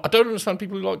 I don't understand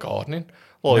people who like gardening.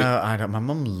 No, I don't. My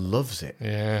mum loves it.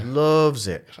 Yeah. Loves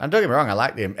it. And don't get me wrong, I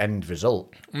like the end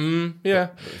result. Yeah.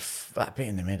 That bit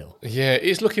in the middle. Yeah,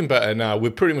 it's looking better now.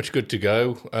 We're pretty much good to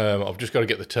go. I've just got to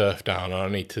get the turf down, and I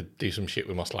need to do some shit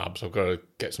with my slabs. I've got to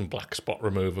get some black spot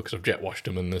remover because I've jet washed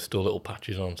them and there's still little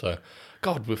patches on. So,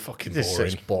 God, we're fucking boring. It's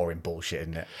such boring bullshit,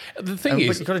 isn't it? The thing is...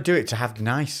 But you've got to do it to have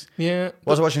nice. Yeah.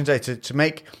 What was I watching today? To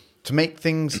make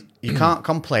things... You can't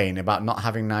complain about not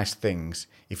having nice things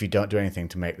if you don't do anything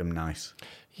to make them nice.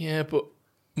 Yeah, but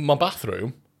my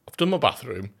bathroom... I've done my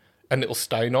bathroom... And it'll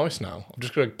stay nice now. I'm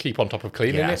just going to keep on top of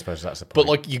cleaning it. I suppose that's the point.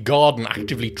 But your garden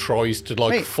actively tries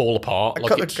to fall apart. I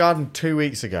cut the garden 2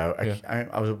 weeks ago. Yeah.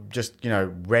 I was just,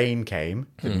 rain came,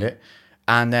 didn't it?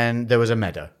 And then there was a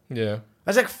meadow. Yeah. I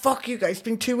was like, fuck you guys, it's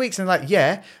been 2 weeks. And they're like,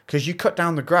 yeah, because you cut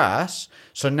down the grass,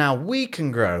 so now we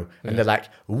can grow. And they're like,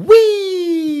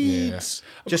 weeds!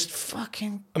 Yeah. Just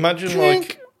fucking imagine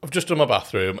I've just done my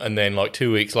bathroom, and then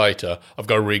 2 weeks later, I've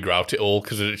got to regrout it all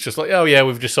because it's just oh yeah,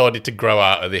 we've decided to grow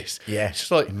out of this. Yeah, it's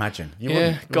just imagine.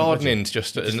 Gardening's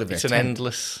just an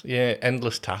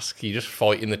endless task. You're just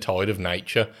fighting the tide of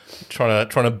nature, trying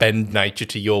to bend nature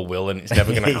to your will, and it's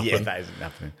never going to happen. Yeah, that isn't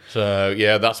happening. So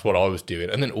yeah, that's what I was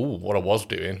doing, and then what I was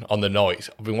doing on the nights,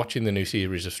 I've been watching the new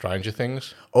series of Stranger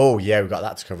Things. Oh yeah, we've got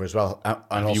that to cover as well,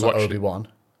 and also Obi-Wan.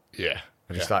 Yeah,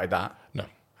 have you started that?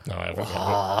 No, I haven't.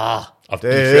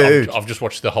 I've just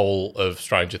watched the whole of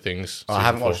Stranger Things. I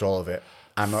haven't watched all of it.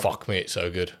 Fuck me, it's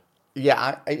so good.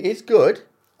 Yeah, it's good.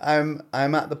 I'm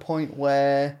at the point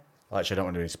where... Actually, I don't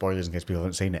want to do any spoilers in case people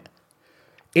haven't seen it.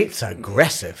 It's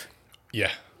aggressive. Yeah.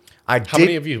 How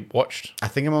many have you watched? I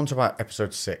think I'm on to about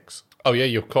episode 6. Oh yeah,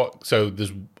 you're caught. So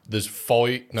there's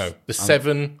 5. No, there's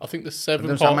 7. I think there's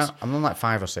 7 parts. I'm on like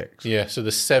 5 or 6. Yeah, so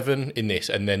there's 7 in this,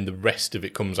 and then the rest of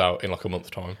it comes out in like a month's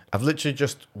time. I've literally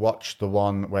just watched the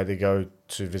one where they go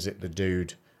to visit the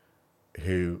dude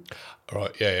who, All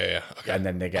right. Yeah. Okay. and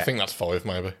then they I get. think that's 5,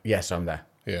 maybe. Yes, I'm there.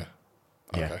 Yeah.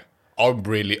 Yeah. Okay. I'm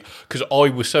really, because I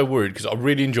was so worried because I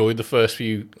really enjoyed the first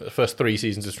 3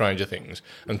 seasons of Stranger Things,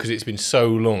 and because it's been so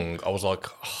long, I was like,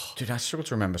 oh. Dude, I struggle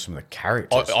to remember some of the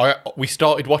characters. We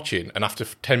started watching, and after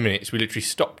 10 minutes, we literally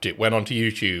stopped it, went onto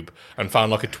YouTube, and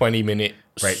found like a 20-minute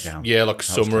Breakdown. Yeah, like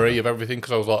summary of everything,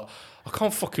 because I was like, I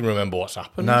can't fucking remember what's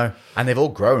happened. No, and they've all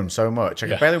grown so much. I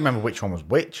can barely remember which one was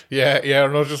which. Yeah,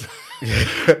 and I was just,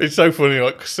 it's so funny,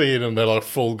 like seeing them, they're like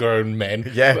full grown men.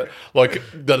 Yeah. But, like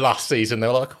the last season, they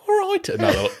were like, all right. And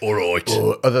now they're like, all right.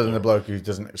 Other than the bloke who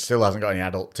still hasn't got any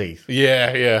adult teeth.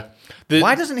 Yeah.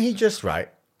 Why doesn't he just,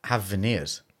 have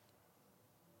veneers?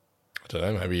 I don't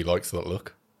know, maybe he likes that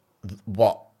look.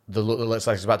 What? The look that looks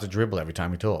like he's about to dribble every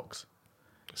time he talks.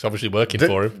 It's obviously working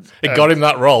for him. It got him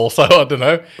that role, so I don't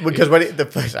know. Because when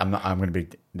I'm going to be,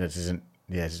 this is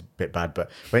a bit bad,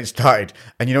 but when it started,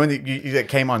 and when it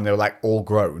came on, they were like all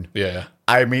grown. Yeah.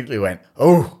 I immediately went,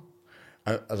 oh.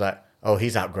 I was like, oh,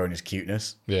 he's outgrown his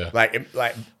cuteness. Yeah. Like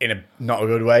in a not a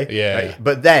good way. Yeah. Like,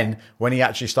 but then when he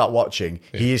actually started watching,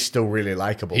 he is still really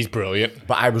likable. He's brilliant.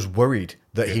 But I was worried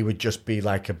that he would just be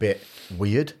like a bit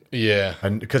weird. Yeah.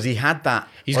 And because he had that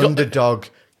He's got underdog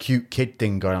cute kid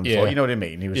thing going on before. Yeah. You know what I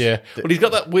mean? He was But he's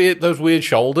got those weird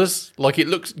shoulders. Like it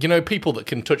looks, people that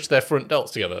can touch their front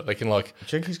delts together, they can like. Do you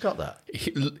think he's got that?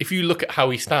 If you look at how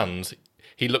he stands,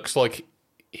 he looks like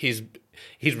his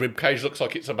rib cage looks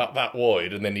like it's about that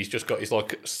wide, and then he's just got his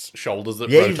like shoulders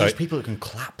that rotate. There's people that can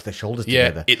clap their shoulders Yeah,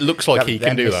 together. it looks like he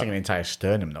can do They're that. missing an entire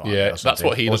sternum, though. Yeah, that's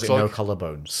what he Or looks is it like. No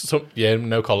collarbones. No collarbones.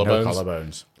 No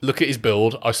collarbones. Look at his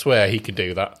build. I swear he can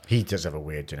do that. He does have a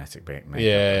weird genetic being, mate.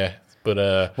 Yeah,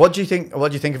 but What do you think? What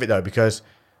do you think of it though? Because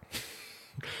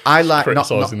I like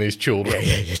criticising these children.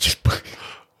 Yeah, just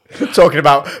talking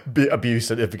about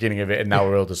abuse at the beginning of it, and now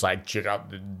we're all just like,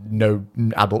 no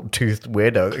adult toothed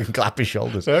weirdo that can clap his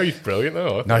shoulders. No, he's brilliant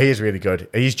though. No, he is really good.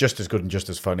 He's just as good and just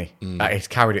as funny. He's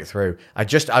carried it through. I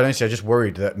just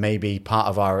worried that maybe part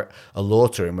of our allure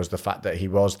to him was the fact that he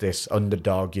was this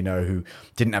underdog, who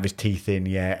didn't have his teeth in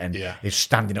yet, and is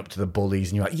standing up to the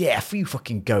bullies, and you're like, yeah, you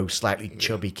fucking go, slightly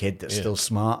chubby kid that's still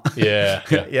smart. Yeah.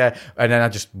 Yeah. And then I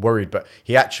just worried, but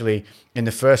he actually, in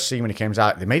the first scene when he came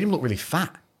out, they made him look really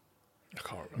fat. I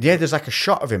can't remember. Yeah, there's like a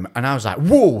shot of him, and I was like,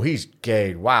 whoa, he's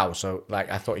gay. Wow. So,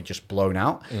 I thought he'd just blown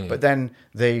out. But then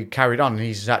they carried on, and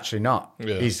he's actually not.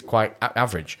 Yeah. He's quite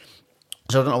average.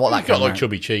 So I don't know what He's got like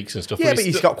chubby cheeks and stuff. Yeah, but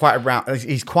he's got quite a round.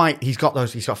 He's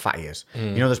got fat ears.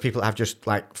 Those people that have just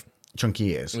like chunky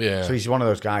ears. Yeah. So he's one of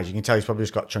those guys. You can tell he's probably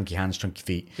just got chunky hands, chunky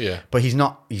feet. Yeah. But he's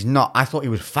not. I thought he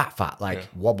was fat,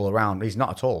 wobble around. He's not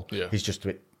at all. Yeah. He's just a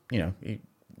bit,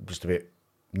 just a bit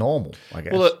normal, I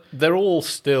guess. Well, they're all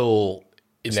still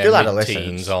in Still their adolescents,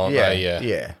 mid-teens, aren't they? Yeah.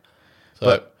 Yeah. So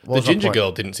But the what was my ginger point?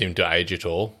 girl didn't seem to age at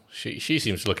all. She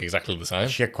seems to look exactly the same.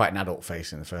 She had quite an adult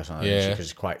face in the first one, Yeah.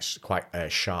 because it's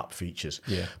quite sharp features.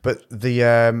 Yeah. But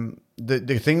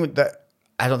the thing that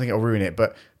I don't think it'll ruin it,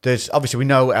 but there's obviously we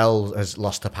know Elle has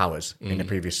lost her powers in the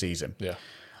previous season. Yeah.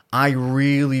 I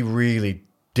really, really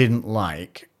didn't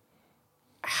like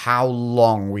how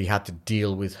long we had to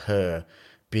deal with her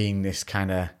being this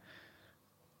kind of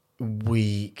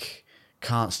weak,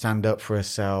 can't stand up for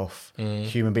herself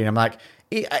human being. I'm like,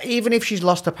 even if she's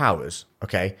lost her powers,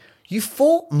 okay, you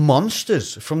fought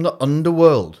monsters from the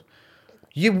underworld.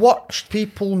 You watched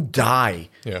people die.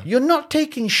 Yeah. You're not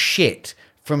taking shit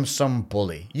from some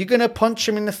bully. You're going to punch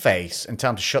him in the face and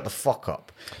tell him to shut the fuck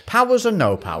up. Powers or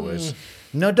no powers.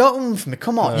 No, don't for me.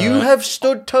 Come on. You have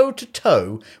stood toe to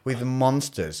toe with the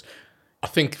monsters. I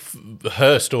think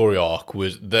her story arc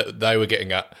was that they were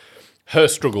getting at her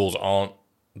struggles aren't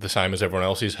the same as everyone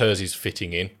else's. Hers is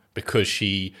fitting in because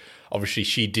she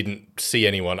didn't see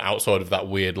anyone outside of that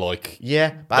weird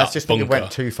Yeah, but I just think it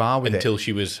went too far with until it.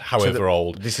 she was however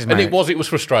old. This is and my- it was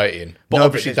frustrating. But No, but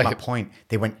obviously that's my point.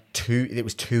 It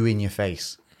was too in your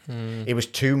face. It was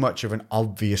too much of an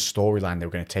obvious storyline they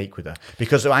were going to take with her.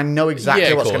 Because I know exactly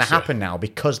Yeah, of what's going to course, yeah. happen now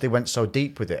because they went so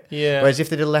deep with it. Yeah. Whereas if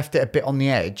they'd have left it a bit on the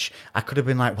edge, I could have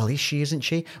been like, well, is she, isn't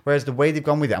she? Whereas the way they've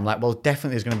gone with it, I'm like, well,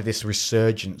 definitely there's going to be this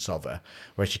resurgence of her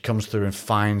where she comes through and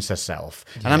finds herself.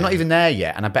 And I'm not even there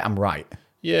yet, and I bet I'm right.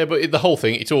 Yeah, but the whole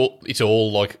thing, it's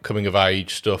all like coming of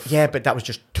age stuff. Yeah, but that was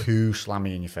just too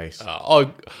slammy in your face.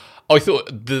 I I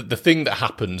thought the thing that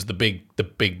happens, the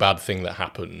big bad thing that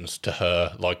happens to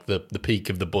her, like the peak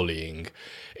of the bullying,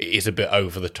 is a bit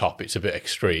over the top. It's a bit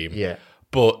extreme. Yeah.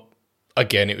 But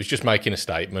again, it was just making a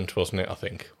statement, wasn't it? I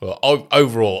think. Well,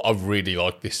 overall, I really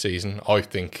like this season. I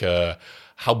think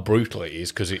how brutal it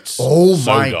is because it's Oh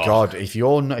so my dark. god! If you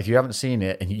haven't seen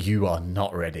it, and you are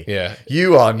not ready. Yeah.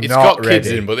 you are It's not got ready. kids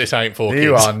in, but this ain't for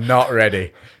You kids. are not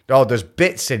ready. Oh, there's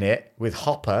bits in it with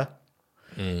Hopper,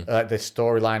 like the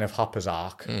storyline of Hopper's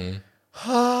arc.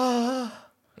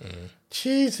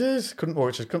 Jesus, couldn't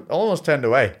watch it. Almost turned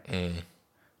away.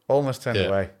 Almost turned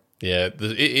away. Yeah,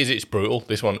 it's brutal.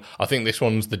 This one, I think this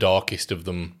one's the darkest of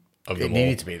them. Of It them needed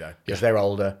all. to be though, because they're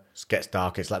older. It gets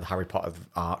darker. It's like the Harry Potter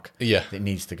arc. Yeah. it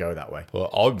needs to go that way.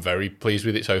 But I'm very pleased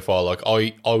with it so far. Like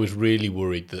I was really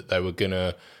worried that they were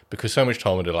gonna, because so much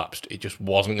time had elapsed, it just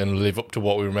wasn't gonna live up to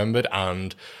what we remembered.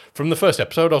 And from the first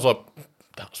episode, I was like,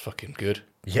 "That's fucking good."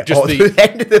 Yeah, just the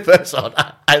end of the first one,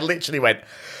 I literally went,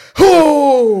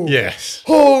 "Oh, yes,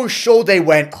 oh!" So they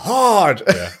went hard,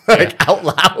 out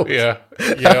loud. yeah.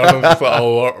 I was just like,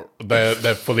 oh,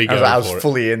 they're fully going I was for it.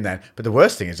 fully in then. But the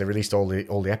worst thing is they released all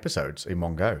the episodes in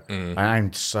one go.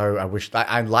 And I wish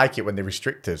I like it when they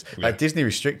restrict us. Like Disney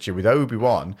restricts you with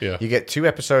Obi-Wan. Yeah. You get 2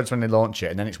 episodes when they launch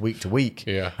it, and then it's week to week.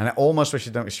 Yeah. And I almost wish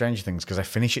they don't with Stranger Things because I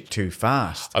finish it too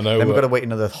fast. I know, Then we've got to wait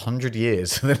another 100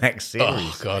 years for the next series.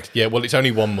 Oh god, yeah. Well, it's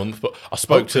only 1 month, but I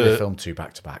spoke Hopefully they to. film 2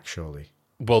 back to back, surely.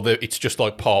 Well, it's just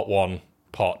like part 1,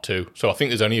 part 2. So I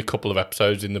think there's only a couple of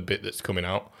episodes in the bit that's coming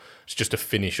out. It's just to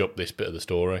finish up this bit of the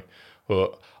story.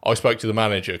 But I spoke to the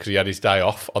manager because he had his day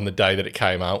off on the day that it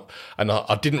came out, and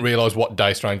I didn't realise what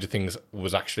day Stranger Things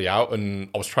was actually out. And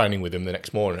I was training with him the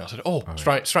next morning. I said, "Oh,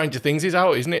 Stranger Things is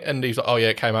out, isn't it?" And he's like, "Oh yeah,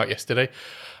 it came out yesterday."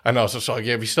 And I was just like,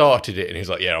 "Yeah, have you started it?" And he's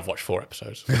like, "Yeah, I've watched 4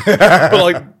 episodes." But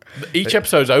like each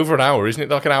episode's over an hour, isn't it?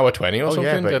 Like an hour 20 or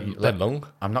something. They're long.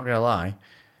 I'm not going to lie.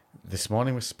 This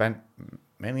morning was spent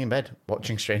mainly in bed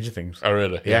watching Stranger Things. Oh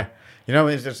really? Yeah. You know,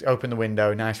 it's just open the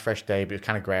window, nice fresh day, but it's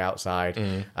kind of grey outside.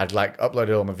 I'd like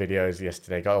uploaded all my videos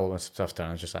yesterday, got all my stuff done.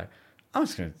 I was just like, I'm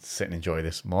just going to sit and enjoy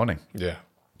this morning. Yeah.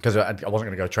 Because I wasn't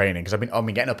going to go training because I've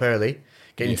been getting up early,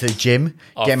 getting into the gym,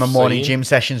 getting my I've morning seen. gym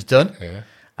sessions done. Yeah.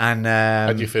 And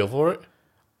How do you feel for it?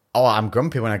 oh, I'm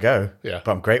grumpy when I go, Yeah.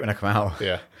 but I'm great when I come out.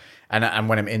 Yeah. And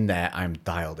when I'm in there, I'm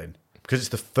dialed in because it's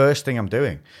the first thing I'm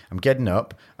doing. I'm getting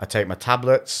up. I take my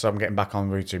tablets. So I'm getting back on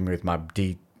routine with my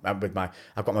I've got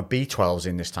my B12s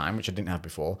in this time, which I didn't have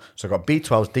before. So I've got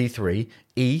B12s, D3,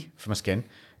 E for my skin.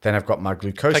 Then I've got my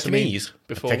glucosamine. Taking E's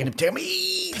before. Taking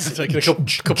E's. Taking a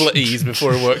couple of E's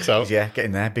before it works out. Yeah,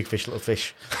 getting there. Big fish, little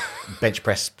fish. Bench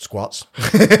press squats.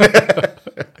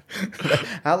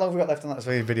 How long have we got left on that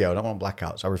video? I don't want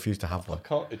blackouts. I refuse to have one.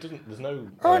 It doesn't. There's no.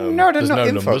 Oh no, there's there's no no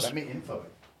info. numbers. Let me info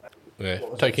it. Yeah,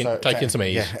 taking some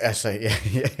E's. Yeah,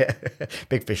 yeah.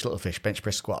 Big fish, little fish, bench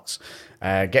press squats.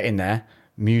 Get in there.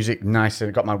 Music, nice.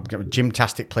 I've got my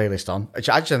Gymtastic playlist on, which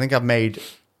actually I think I've made.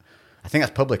 I think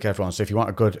that's public, everyone. So if you want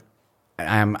a good,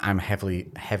 I'm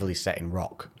heavily set in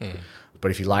rock.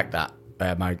 But if you like that,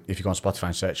 if you go on Spotify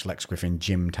and search Lex Griffin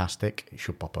Gymtastic, it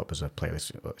should pop up as a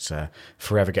playlist. It's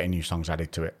forever getting new songs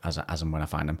added to it as and when I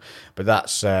find them. But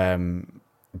that's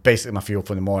basically my fuel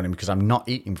for the morning because I'm not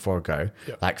eating before I go.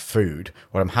 Like food,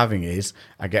 what I'm having is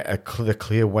I get the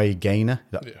Clear Way Gainer,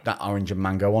 that orange and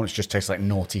mango one. It just tastes like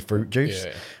naughty fruit juice.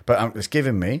 Yeah. But it's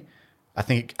giving me. I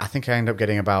think I end up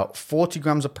getting about 40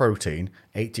 grams of protein,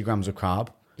 80 grams of carb,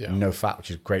 and no fat,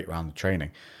 which is great around the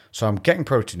training. So I'm getting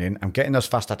protein in, I'm getting those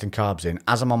fast-acting carbs in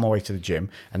as I'm on my way to the gym,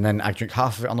 and then I drink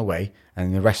half of it on the way,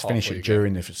 and the rest finish it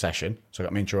during the session. So I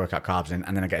got my intra-workout carbs in,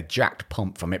 and then I get a jacked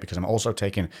pump from it because I'm also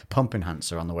taking pump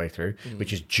enhancer on the way through,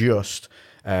 which is just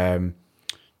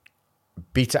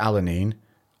beta-alanine,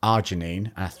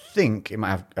 arginine, and I think it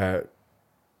might have,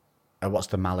 what's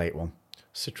the malate one?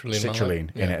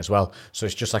 Citrulline in it as well. So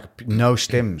it's just like no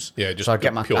stims. Yeah, just so I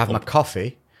get my pure have my pump.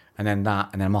 coffee and then that,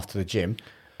 and then I'm off to the gym.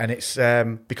 And it's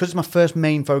because it's my first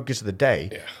main focus of the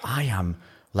day. I am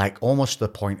like almost to the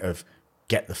point of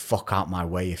get the fuck out my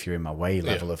way if you're in my way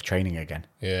level of training again.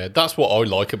 Yeah, that's what I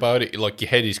like about it. Like your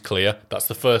head is clear. That's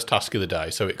the first task of the day.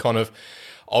 So it kind of,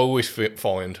 I always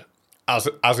find as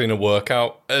in a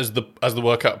workout, as the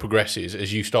workout progresses,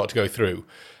 as you start to go through,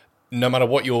 no matter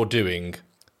what you're doing,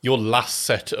 your last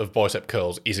set of bicep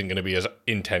curls isn't going to be as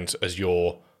intense as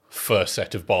your first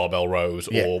set of barbell rows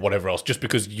or whatever else, just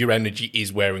because your energy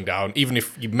is wearing down. Even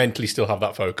if you mentally still have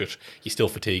that focus, you're still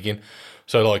fatiguing.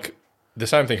 So like the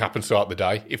same thing happens throughout the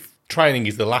day. If training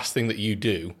is the last thing that you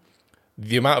do,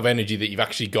 the amount of energy that you've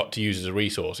actually got to use as a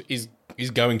resource is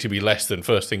is going to be less than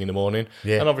first thing in the morning.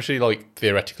 Yeah. And obviously, like,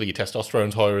 theoretically, your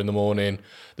testosterone's higher in the morning.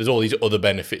 There's all these other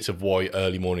benefits of why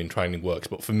early morning training works.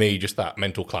 But for me, just that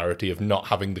mental clarity of not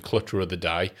having the clutter of the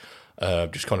day,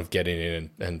 just kind of getting in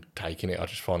and taking it, I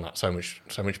just find that so much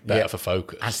better for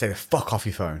focus. I'd say the fuck off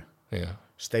your phone. Yeah.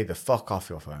 Stay the fuck off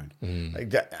your phone.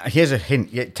 Here's a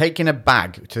hint: taking a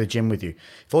bag to the gym with you.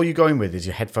 If all you're going with is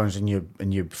your headphones and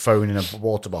your phone in a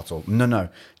water bottle, no.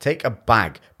 Take a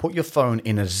bag. Put your phone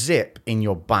in a zip in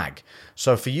your bag.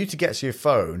 So for you to get to your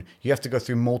phone, you have to go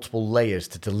through multiple layers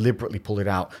to deliberately pull it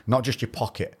out, not just your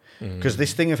pocket. Because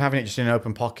this thing of having it just in an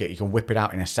open pocket, you can whip it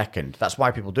out in a second. That's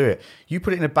why people do it. You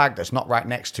put it in a bag that's not right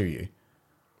next to you.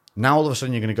 Now all of a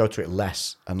sudden you're going to go to it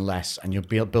less and less, and you'll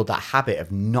build that habit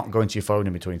of not going to your phone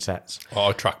in between sets.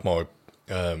 I track my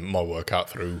my workout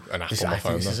through an app on my I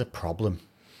phone. think this is a problem.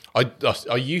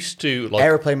 I used to like.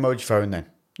 Airplane mode your phone then.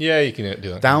 Yeah, you can do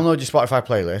that. Download your Spotify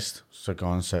playlist. So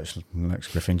go and search Lex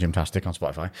Griffin Gymtastic on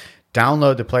Spotify.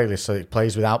 Download the playlist so it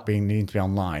plays without needing to be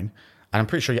online. And I'm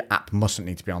pretty sure your app mustn't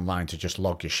need to be online to just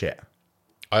log your shit.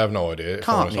 I have no idea.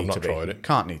 Can't I've need not to be. tried it.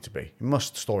 Can't need to be. You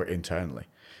must store it internally.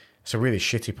 It's a really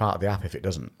shitty part of the app if it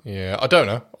doesn't. Yeah, I don't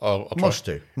know. I'll try. Must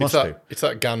do. It's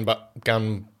that Ganbaru.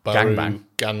 Gangbang.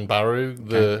 Ganbaru.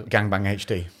 The Gangbang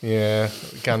HD. yeah,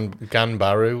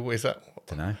 Ganbaru. Is that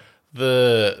Don't know.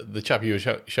 the chap you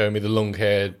were showing me, the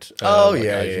long-haired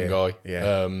Asian guy?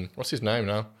 Yeah. What's his name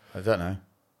now? I don't know.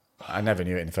 I never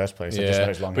knew it in the first place. I Yeah. just know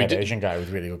it's long-haired But he Asian guy with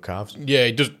really good calves. Yeah,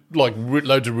 he does like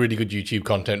loads of really good YouTube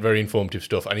content, very informative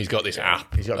stuff, and he's got this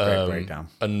app. He's got a great breakdown.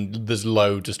 And there's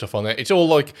loads of stuff on there. It's all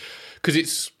like because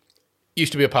it's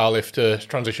used to be a powerlifter,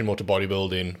 transition more to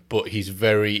bodybuilding, but he's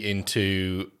very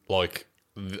into like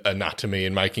anatomy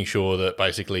and making sure that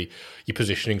basically your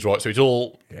positioning's right. So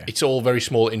it's all very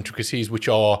small intricacies, which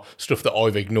are stuff that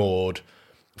I've ignored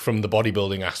from the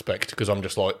bodybuilding aspect, because I'm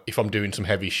just like, if I'm doing some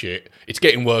heavy shit, it's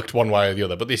getting worked one way or the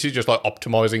other. But this is just like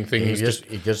optimizing things.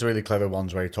 He does really clever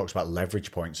ones where he talks about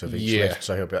leverage points of each lift.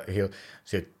 So he'll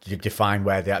define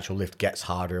where the actual lift gets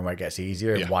harder and where it gets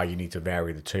easier, and why you need to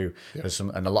vary the two.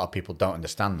 And a lot of people don't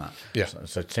understand that. Yeah.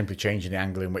 So simply changing the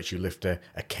angle in which you lift a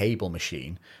cable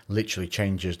machine literally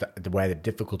changes where the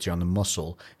difficulty on the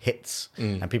muscle hits.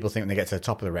 And people think when they get to the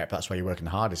top of the rep, that's where you're working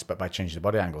the hardest. But by changing the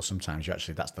body angle, sometimes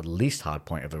that's the least hard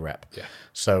point of a rep. Yeah.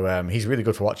 So he's really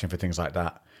good for watching for things like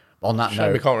that. On that Shame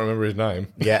we note, can't remember his name.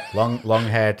 yeah,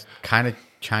 long-haired, kind of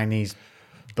Chinese,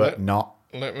 but not.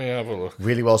 Let me have a look.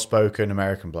 Really well-spoken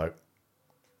American bloke.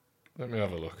 Let me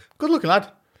have a look. Good-looking lad.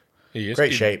 He is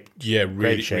Great shape. Yeah, really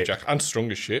Great shape. jacked and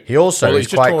strong as shit. He also is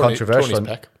he's just quite torn controversial. His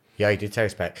pec. Yeah, he did tear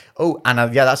his pec. Oh, and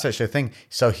that's actually a thing.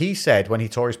 So he said when he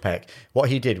tore his pec, what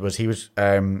he did was he was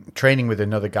training with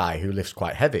another guy who lifts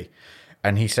quite heavy.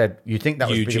 And he said, you think that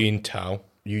was... Eugene Tao.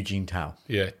 Eugene Tao.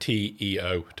 Yeah,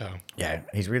 Teo Tao. Yeah,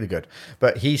 he's really good.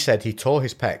 But he said he tore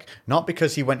his pec, not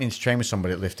because he went in to train with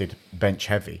somebody that lifted bench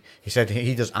heavy. He said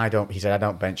I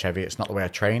don't bench heavy. It's not the way I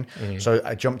train. So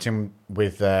I jumped in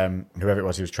with whoever it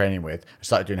was he was training with. I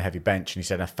started doing a heavy bench, and he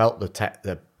said I felt the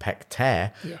pec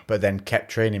tear, but then kept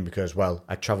training because, well,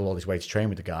 I traveled all this way to train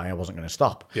with the guy. I wasn't going to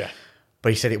stop. Yeah.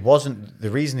 But he said it wasn't,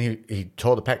 the reason he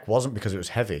tore the pec wasn't because it was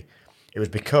heavy. It was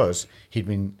because he'd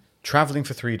been traveling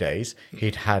for 3 days,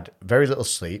 he'd had very little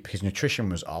sleep, his nutrition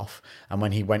was off, and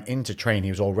when he went in to train,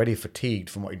 he was already fatigued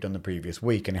from what he'd done the previous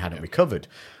week, and he hadn't recovered.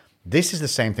 This is the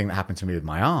same thing that happened to me with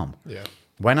my arm. Yeah.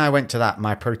 When I went to that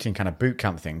My Protein kind of boot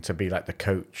camp thing to be like the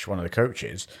coach, one of the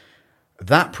coaches,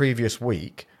 that previous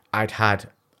week, I'd had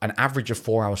an average of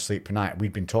 4 hours sleep per night.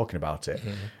 We'd been talking about it.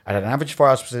 I had an average of 4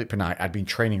 hours sleep per night. I'd been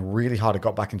training really hard. I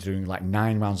got back into doing like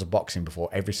 9 rounds of boxing before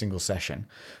every single session.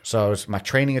 So my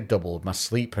training had doubled, my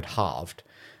sleep had halved,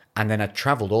 and then I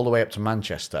travelled all the way up to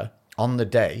Manchester on the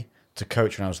day to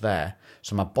coach when I was there.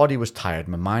 So my body was tired,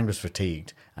 my mind was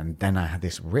fatigued, and then I had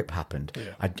this rip happened.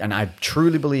 And I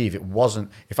truly believe it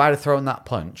wasn't, if I'd have thrown that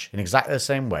punch in exactly the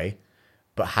same way,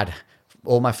 but had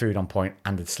all my food on point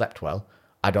and had slept well,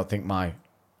 I don't think my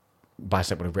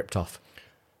bicep would have ripped off.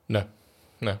 No,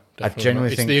 I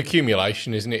genuinely think it's the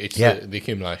accumulation, isn't it? It's the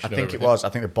accumulation. I think it was. I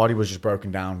think the body was just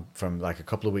broken down from like a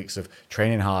couple of weeks of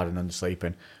training hard and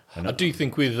undersleeping. And I do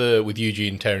think with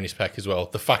Eugene tearing his pec as well,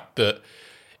 the fact that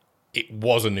it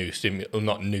was a new stimulus,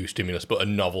 not new stimulus, but a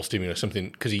novel stimulus, something,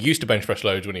 because he used to bench press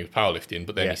loads when he was powerlifting,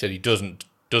 but then he said he doesn't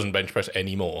bench press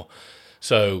anymore.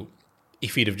 So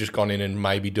if he'd have just gone in and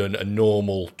maybe done a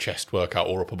normal chest workout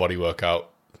or upper body workout,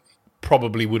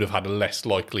 probably would have had a less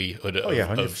likelihood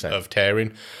of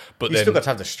tearing. But you then still got to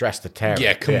have the stress to tear.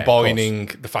 Yeah, combining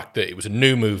the fact that it was a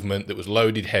new movement that was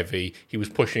loaded heavy, he was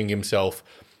pushing himself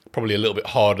probably a little bit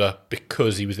harder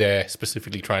because he was there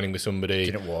specifically training with somebody.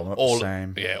 Didn't warm up the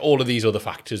same. Yeah, all of these other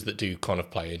factors that do kind of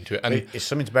play into it. And It's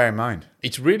something to bear in mind.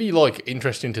 it's really like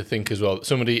interesting to think as well that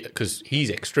somebody, because he's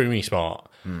extremely smart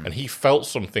and he felt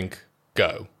something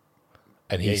go,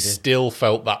 and he he did. still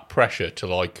felt that pressure to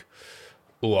like,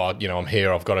 oh, I'm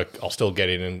here, I'll still get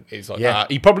in, and it's like, Yeah.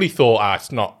 he probably thought,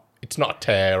 it's not a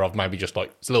tear, I've maybe just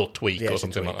like, it's a little tweak Yeah, or it's a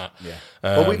something tweak. like that. Yeah.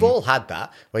 But we've all had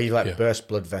that where you Yeah. burst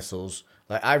blood vessels.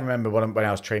 Like I remember when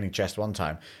I was training chest one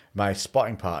time, my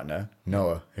spotting partner,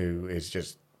 Noah, who is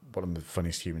just one of the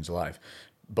funniest humans alive,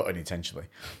 but unintentionally,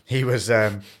 he was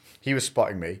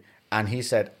spotting me. And he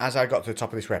said, as I got to the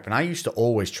top of this rep, and I used to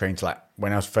always train to like,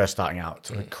 when I was first starting out,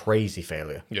 to like crazy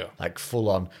failure. Yeah. Like full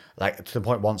on, like to the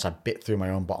point once I bit through my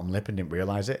own bottom lip and didn't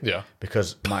realize it. Yeah.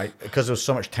 Because there was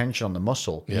so much tension on the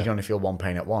muscle, you Yeah. can only feel one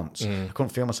pain at once. I couldn't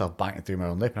feel myself biting through my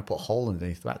own lip, and I put a hole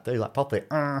underneath that, do like properly.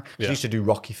 I used to do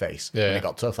Rocky face when Yeah. it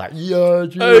got tough, like, yeah,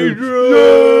 Adrian!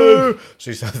 yeah.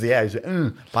 So he said, yeah, he's like,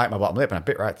 bite my bottom lip, and I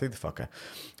bit right through the fucker.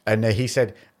 And he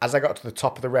said, as I got to the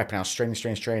top of the rep and I was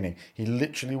straining, he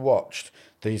literally watched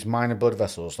these minor blood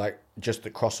vessels, like just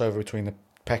the crossover between the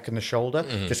pec and the shoulder,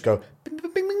 just go bing,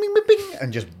 bing, bing, bing, bing, bing,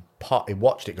 and just pop. He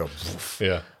watched it go, woof.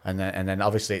 Yeah. And then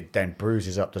obviously it then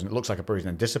bruises up, doesn't it? Looks like a bruise and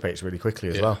then dissipates really quickly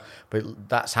as well. But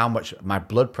that's how much my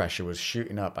blood pressure was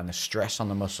shooting up, and the stress on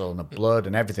the muscle and the blood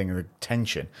and everything, and the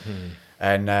tension.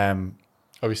 And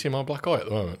Have you seen my black eye at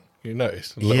the moment? You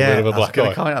noticed? A little yeah, bit of a I was black going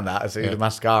eye. to comment on that. Is it either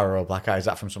mascara or black eye? Is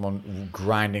that from someone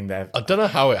grinding their? I don't know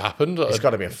how it happened. It's got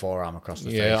to be a forearm across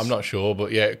the face. Yeah, I'm not sure,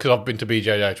 but yeah, because I've been to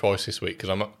BJJ twice this week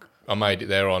because I made it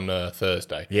there on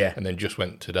Thursday, Yeah. and then just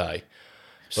went today.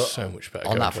 So much better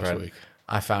On going that twice a front, week.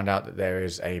 I found out that there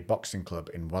is a boxing club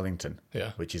in Wellington,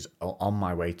 Yeah. which is on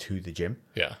my way to the gym,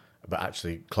 Yeah, but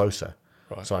actually closer.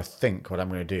 Right. So I think what I'm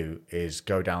going to do is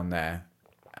go down there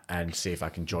and see if I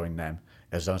can join them.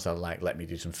 As long as they'll let me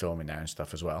do some filming there and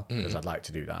stuff as well, because I'd like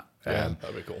to do that. yeah,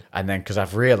 that'd be cool. And then because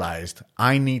I've realised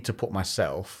I need to put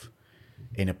myself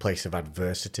in a place of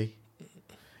adversity.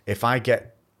 If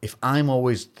I'm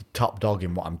always the top dog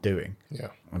in what I'm doing, Yeah.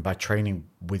 and by training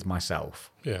with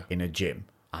myself Yeah. in a gym,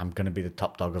 I'm going to be the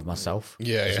top dog of myself.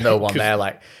 Yeah, There's yeah. no one 'Cause-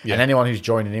 there yeah. and anyone who's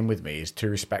joining in with me is too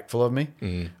respectful of me,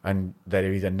 and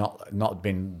they're either not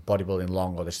been bodybuilding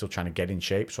long or they're still trying to get in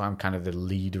shape. So I'm kind of the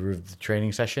leader of the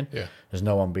training session. Yeah. There's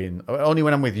no one being only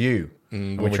when I'm with you.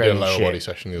 when we're we did a training lower shit, body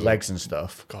session the other legs and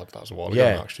stuff. God, that was a while ago.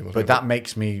 Yeah, Actually, wasn't but it? that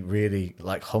makes me really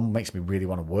makes me really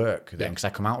want to work then, because I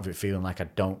come out of it feeling like I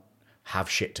don't have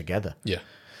shit together. Yeah,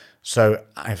 So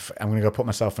I'm going to go put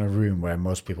myself in a room where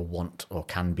most people want or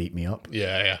can beat me up.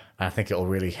 yeah. And I think it'll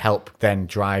really help then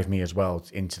drive me as well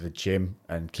into the gym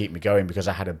and keep me going, because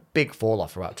I had a big fall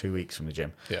off for about 2 weeks from the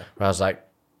gym. Yeah. Where I was like,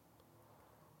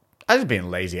 I was being a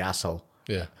lazy asshole.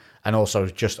 Yeah. And also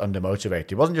just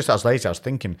undermotivated. It wasn't just that I was lazy. I was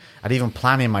thinking, I'd even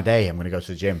plan in my day, I'm going to go to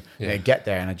the gym. And I'd get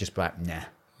there and I'd just be like, nah.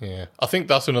 Yeah, I think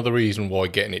that's another reason why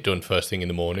getting it done first thing in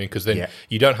the morning, because then Yeah.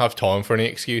 you don't have time for any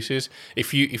excuses.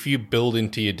 If you build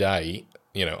into your day,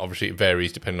 obviously it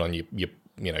varies depending on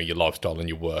your lifestyle and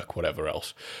your work, whatever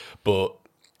else. But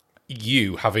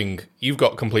you've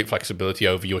got complete flexibility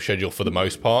over your schedule for the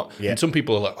most part. Yeah. And some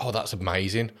people are like, oh, that's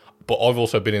amazing. But I've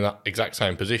also been in that exact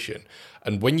same position.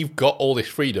 And when you've got all this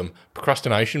freedom,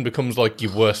 procrastination becomes like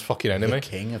your worst fucking enemy. The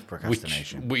king of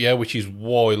procrastination. Which is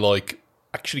why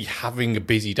actually having a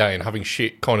busy day and having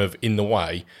shit kind of in the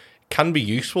way can be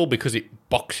useful, because it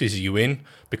boxes you in.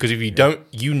 Because if you don't,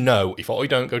 if I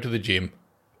don't go to the gym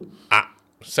at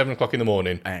 7 o'clock in the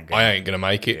morning, I ain't going to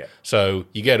make it. Yeah. So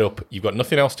you get up, you've got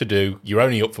nothing else to do, you're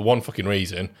only up for one fucking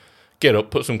reason. Get up,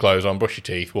 put some clothes on, brush your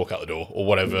teeth, walk out the door, or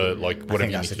whatever. I Whatever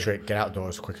think you that's need the to do. trick. Get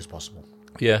outdoors as quick as possible.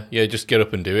 Yeah, just get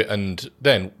up and do it. And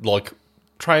then,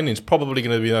 training's probably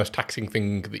going to be the most taxing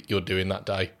thing that you're doing that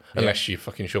day, unless you're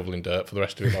fucking shoveling dirt for the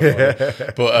rest of your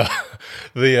life. But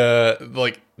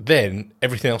then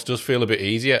everything else does feel a bit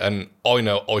easier, and I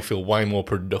know I feel way more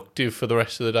productive for the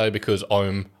rest of the day, because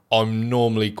I'm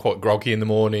normally quite groggy in the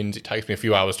mornings. It takes me a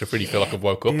few hours to really feel like I've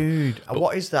woke up. Dude,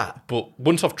 what is that? But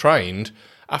once I've trained,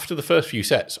 after the first few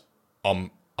sets,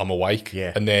 I'm awake.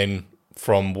 Yeah. And then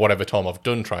from whatever time I've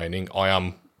done training, I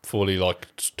am fully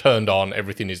turned on.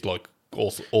 Everything is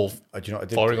all Do you know what I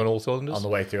did firing on all cylinders. on the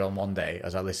way through on one day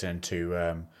as I listened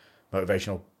to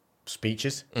motivational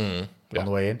speeches on the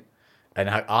way in, and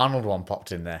Arnold one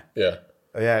popped in there. Yeah.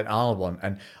 Yeah, an Arnold one,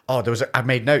 and I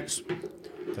made notes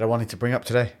that I wanted to bring up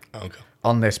today Okay.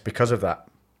 on this because of that.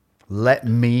 Let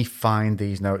me find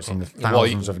these notes in the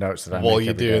thousands of notes that I make. While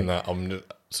you're every doing day. that,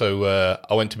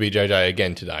 I went to BJJ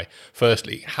again today.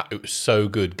 Firstly, it was so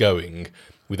good going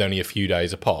with only a few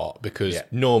days apart, because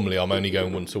normally I'm only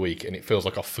going once a week and it feels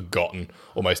like I've forgotten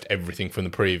almost everything from the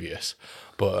previous.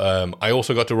 But I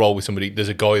also got to roll with somebody. There's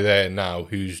a guy there now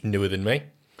who's newer than me.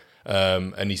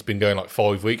 And he's been going like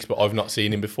 5 weeks, but I've not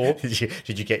seen him before. Did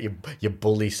you get your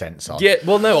bully sense on? Yeah,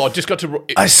 well, no, I just got to...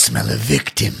 I smell a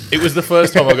victim. It was the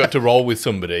first time I got to roll with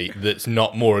somebody that's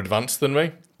not more advanced than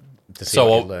me.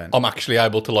 So I'm actually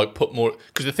able to like put more,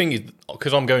 because the thing is,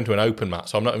 because I'm going to an open mat,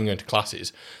 so I'm not even going to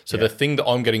classes. So the thing that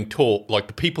I'm getting taught, like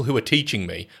the people who are teaching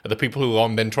me are the people who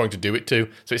I'm then trying to do it to.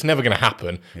 So it's never going to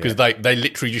happen, because they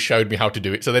literally just showed me how to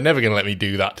do it. So they're never going to let me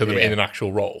do that to them in an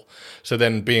actual role. So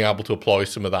then being able to apply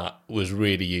some of that was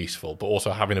really useful, but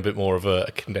also having a bit more of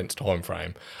a condensed time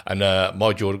frame. And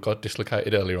my jaw got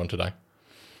dislocated earlier on today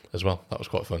as well. That was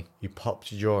quite fun. You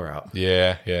popped your jaw out?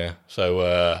 Yeah.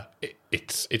 So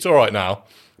it's all right now,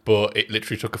 but it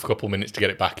literally took a couple of minutes to get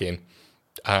it back in.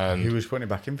 And who was putting it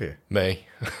back in for you? Me.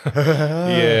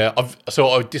 Yeah.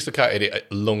 I dislocated it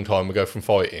a long time ago from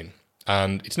fighting,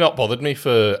 and it's not bothered me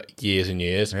for years and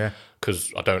years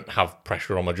because I don't have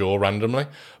pressure on my jaw randomly.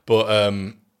 But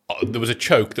there was a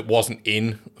choke that wasn't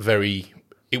in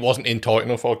tight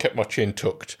enough. I kept my chin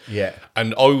tucked. Yeah.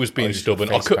 And I was being stubborn.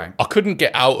 I couldn't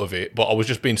get out of it, but I was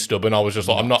just being stubborn. I was just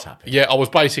like, I'm not happy. Yeah, I was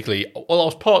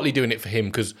partly doing it for him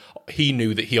because he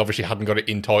knew that he obviously hadn't got it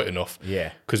in tight enough.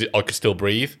 Yeah. Because I could still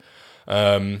breathe.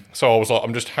 So I was like,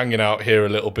 I'm just hanging out here a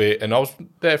little bit. And I was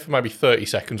there for maybe 30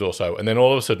 seconds or so. And then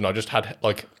all of a sudden I just had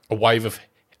like a wave of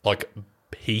like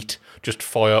heat just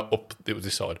fire up. It was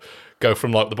this side. Go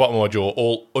from like the bottom of my jaw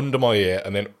all under my ear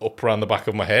and then up around the back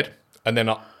of my head. And then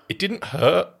it didn't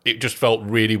hurt. It just felt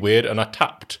really weird. And I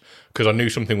tapped because I knew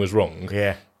something was wrong.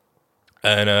 Yeah.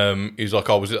 And he was like,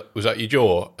 was that your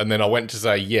jaw? And then I went to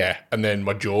say, yeah. And then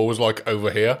my jaw was like over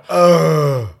here.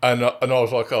 Oh. And I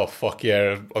was like, oh, fuck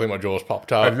yeah. I think my jaw's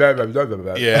popped out.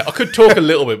 Yeah, I could talk a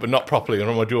little bit, but not properly.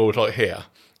 And my jaw was like here.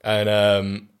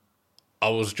 And I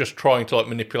was just trying to like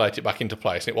manipulate it back into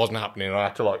place. And it wasn't happening. And I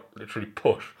had to like literally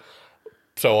push.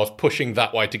 So I was pushing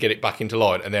that way to get it back into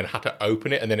line, and then had to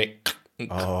open it, and then it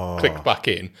clicked back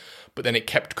in. But then it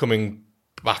kept coming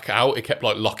back out. It kept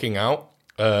like locking out.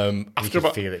 After you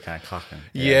could feel it kind of clacking.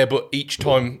 Yeah, but each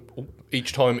time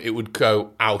it would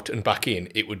go out and back in,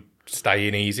 it would stay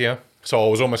in easier. So I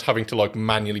was almost having to like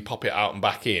manually pop it out and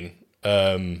back in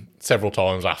several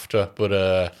times after.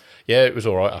 But yeah, it was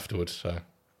all right afterwards. So.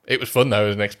 It was fun though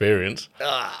as an experience.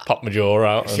 Popped my jaw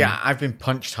out. Yeah, I've been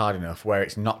punched hard enough where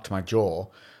it's knocked my jaw,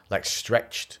 like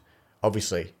stretched,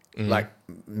 obviously. Like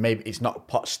maybe it's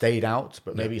not stayed out,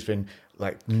 but maybe it's been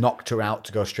like knocked her out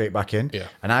to go straight back in. Yeah.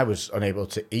 And I was unable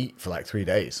to eat for like 3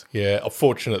 days. Yeah, I'm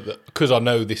fortunate that because I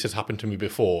know this has happened to me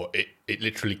before, it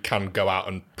literally can go out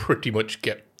and pretty much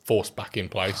get forced back in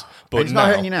place. But it's not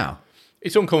hurting you now?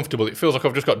 It's uncomfortable. It feels like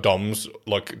I've just got DOMs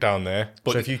like down there.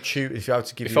 But so if I had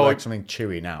to give you like something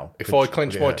chewy now, if I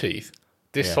clench my teeth,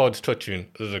 this side's touching.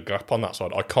 There's a gap on that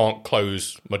side. I can't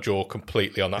close my jaw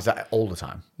completely on that. Is that all the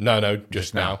time? No,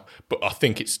 just now. But I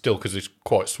think it's still because it's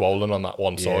quite swollen on that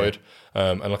one side.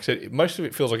 And like I said, most of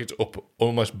it feels like it's up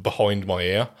almost behind my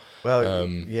ear. Well,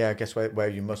 yeah, I guess where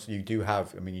you do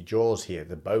have. I mean, your jaw's here,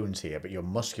 the bone's here, but your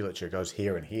musculature goes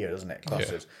here and here, doesn't it?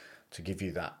 Clusters to give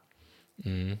you that.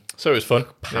 So it was fun.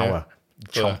 Power.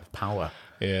 Chomp power.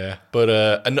 Yeah.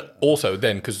 But, and also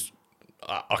then, because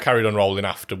I carried on rolling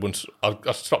after once, I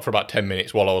stopped for about 10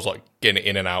 minutes while I was like getting it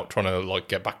in and out, trying to like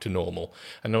get back to normal.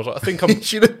 And I was like, I think I'm. You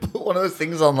should have put one of those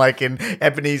things on like in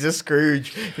Ebenezer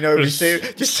Scrooge. You know,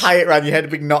 just tie it around your head, a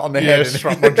big knot on the head. And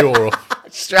strap my jaw up.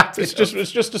 Strap it.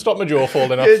 It's just to stop my jaw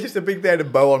falling off. Yeah, just a big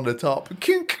and bow on the top.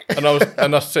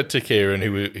 And I said to Kieran,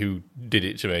 who did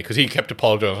it to me, because he kept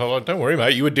apologising. I was like, "Don't worry,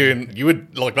 mate. You were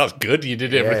like, that's good. You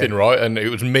did everything right." And it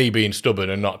was me being stubborn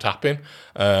and not tapping.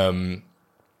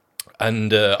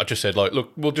 And I just said, like,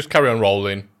 look, we'll just carry on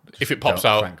rolling. If it pops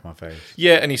out, crank my face.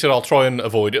 Yeah. And he said, I'll try and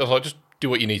avoid it. I was like, just do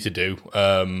what you need to do.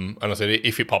 And I said,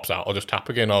 if it pops out, I'll just tap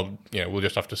again. We'll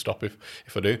just have to stop if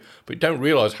I do. But you don't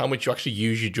realise how much you actually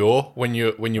use your jaw when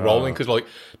you're rolling, because like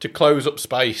to close up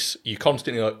space, you're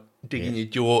constantly like digging your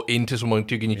jaw into someone,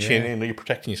 digging your chin in, and you're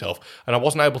protecting yourself. And I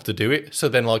wasn't able to do it. So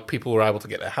then like people were able to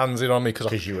get their hands in on me because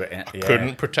I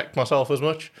couldn't protect myself as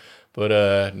much. But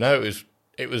no,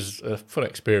 it was a fun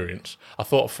experience. I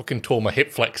thought I fucking tore my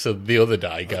hip flexor the other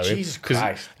day going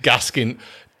because Gaskin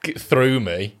threw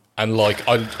me. And, like,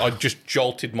 I just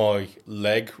jolted my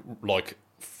leg, like,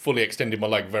 fully extended my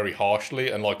leg very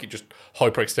harshly. And, like, it just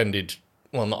hyperextended.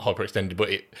 Well, not hyperextended, but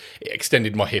it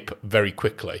extended my hip very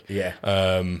quickly. Yeah.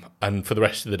 And for the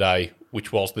rest of the day,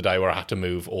 which was the day where I had to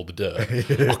move all the dirt,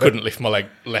 I couldn't lift my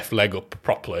left leg up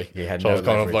properly. So I was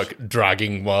kind of, like,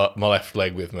 dragging my left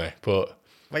leg with me. But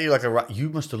Well, you like you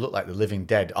must have looked like the Living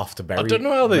Dead off the bury. I don't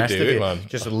know how they rest do of it, you. man.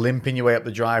 Just limping your way up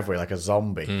the driveway like a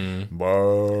zombie.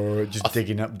 Whoa, just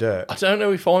digging up dirt. I don't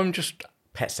know if I'm just.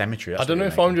 Pet Cemetery. I don't know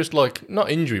if I'm just like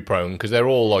not injury prone because they're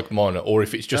all like minor, or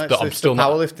if it's just that I'm still not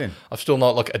powerlifting. I've still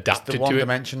not like The adapted to it.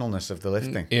 one-dimensionalness of the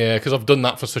lifting. Yeah, because I've done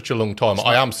that for such a long time.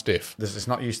 I am stiff. It's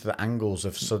not used to the angles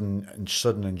of sudden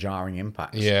and jarring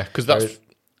impacts. Yeah, because that's Whereas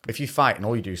if you fight and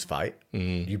all you do is fight,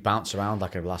 you bounce around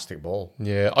like an elastic ball.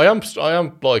 yeah. I am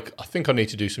like I think I need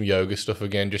to do some yoga stuff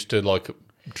again just to like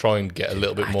try and get a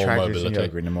little bit more I try to do some mobility.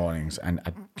 yoga in the mornings and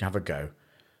I have a go.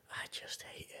 I just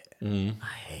hate it. I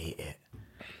hate it.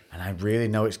 And I really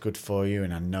know it's good for you,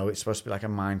 and I know it's supposed to be like a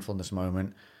mindfulness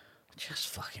moment. I just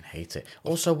fucking hate it.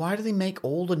 Also, why do they make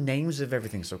all the names of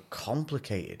everything so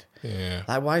complicated? Yeah.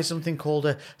 Like, why is something called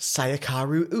a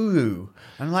Sayakaru Uru?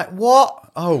 And I'm like,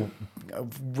 what? Oh,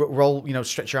 roll,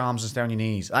 stretch your arms and stay on your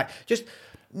knees. Like, just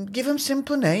give them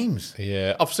simpler names.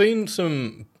 Yeah, I've seen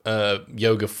some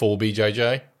yoga for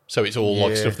BJJ, so it's all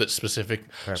like Yeah. stuff that's specific.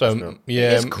 Purpose-built. So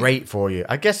yeah, It's great for you.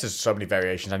 I guess there's so many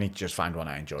variations. I need to just find one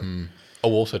I enjoy.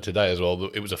 Oh, also today as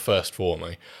well, it was a first for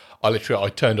me. I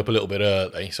turned up a little bit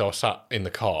early, so I sat in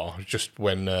the car just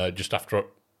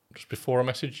before I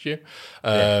messaged you,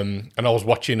 and I was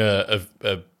watching a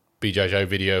BJJ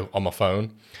video on my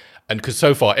phone, and because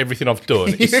so far everything I've done,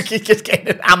 You're just getting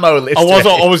an ammo list.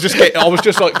 I was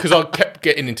just like because I kept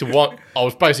getting into what I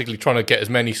was basically trying to get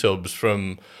as many subs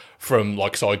from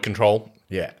like side control,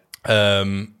 Yeah.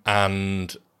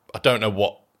 and I don't know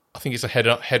what I think it's a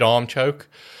head arm choke.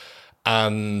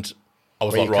 And I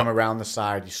was Where like, you come right, around the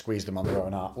side, you squeeze them on their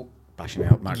own arm. Ooh, bashing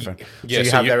out microphone. Yeah, so you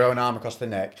so have you- their own arm across the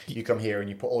neck. You come here and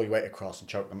you put all your weight across and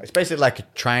choke them. It's basically like a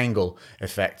triangle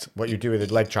effect. What you do with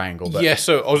a leg triangle. But yeah.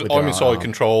 So with their I'm in side arm.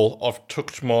 control. I've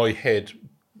tucked my head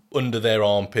under their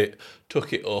armpit,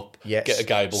 tuck it up, Yes. get a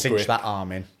gable Cinch grip. that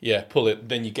arm in. Yeah, pull it.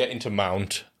 Then you get into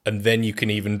mount, and then you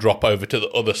can even drop over to the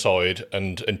other side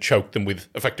and choke them with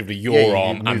effectively your Yeah, you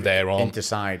arm move and their arm. into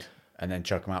side and then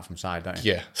choke them out from side, don't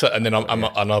you? Yeah. So and then so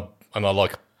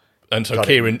Got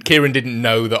Kieran didn't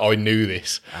know that I knew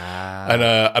this, and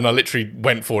I literally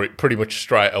went for it pretty much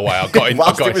straight away. I got in.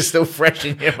 Whilst I got it was still fresh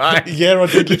in your mind. Yeah, I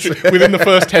did literally within the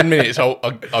first 10 minutes. I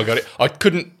got it. I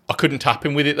couldn't tap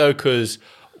him with it though because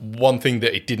one thing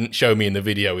that it didn't show me in the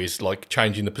video is like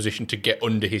changing the position to get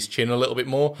under his chin a little bit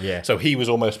more. Yeah. So he was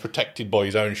almost protected by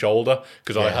his own shoulder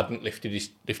because I Yeah. hadn't lifted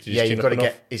his Yeah, chin you've up got to enough.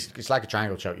 get. It's like a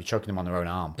triangle choke. You're choking them on their own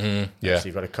arm. yeah. So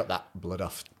you've got to cut that blood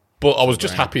off. But I was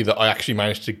just happy that I actually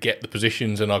managed to get the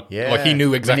positions and Yeah. like he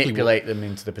knew exactly what, manipulate them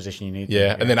into the position you need. them.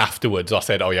 yeah, and then afterwards I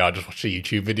said, "Oh yeah, I just watched a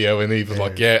YouTube video," and he was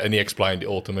like, "Yeah," and he explained it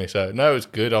all to me. So no, it's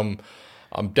good. I'm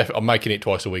making it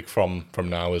twice a week from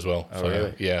now as well. So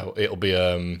really? yeah, it'll be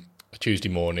a Tuesday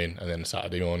morning and then a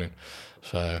Saturday morning.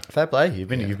 So Fair play. You've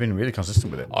been really consistent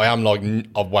with it. I am like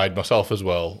I've weighed myself as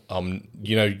well.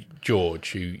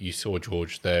 George, you saw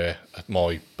George there at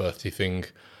my birthday thing,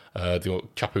 the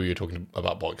chap who you were talking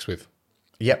about bikes with.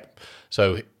 Yep.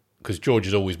 So, because George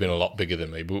has always been a lot bigger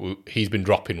than me, but he's been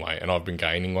dropping weight and I've been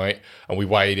gaining weight. And we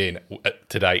weighed in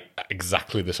today at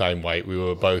exactly the same weight. We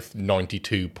were both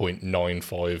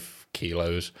 92.95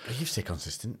 kilos. But you stay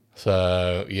consistent.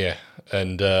 So yeah,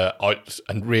 and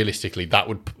realistically, that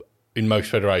would in most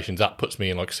federations that puts me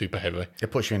in like super heavy.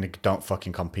 It puts you in the don't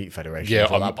fucking compete federation. Yeah,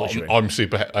 That's what that puts you in. I'm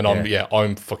super, and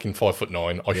I'm fucking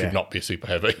 5'9". I should not be super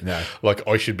heavy. No. Like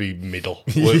I should be middle.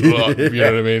 You know what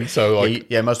I mean? So like,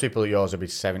 Yeah, most people at yours will be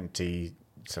 70,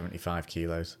 75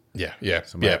 kilos. yeah,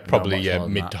 not probably much more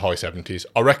than mid that. to high 70s.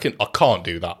 I reckon I can't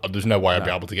do that. There's no way I'd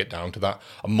be able to get down to that.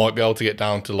 I might be able to get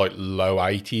down to like low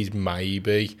 80s,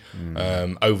 maybe,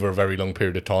 over a very long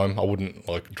period of time. I wouldn't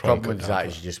like try and Problem cut with down that to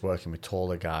is you're just working with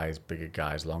taller guys, bigger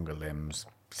guys, longer limbs.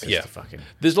 It's just Yeah. a fucking...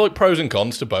 There's like pros and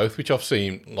cons to both, which I've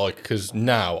seen. Like, because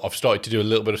now I've started to do a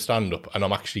little bit of stand up, and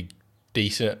I'm actually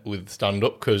decent with stand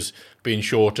up because being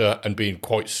shorter and being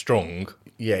quite strong.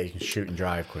 Yeah, you can shoot and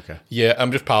drive quicker. Yeah,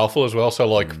 I'm just powerful as well. So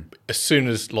like, as soon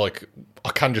as like I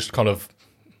can just kind of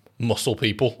muscle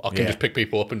people, I can Yeah. just pick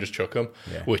people up and just chuck them.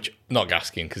 Yeah. Which not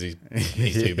Gaskin because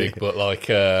he's too big, but like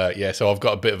yeah. So I've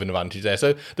got a bit of an advantage there.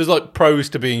 So there's like pros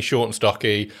to being short and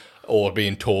stocky, or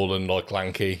being tall and like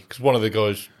lanky. Because one of the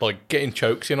guys like getting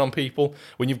chokes in on people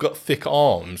when you've got thick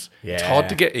arms. It's hard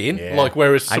to get in. Yeah. Like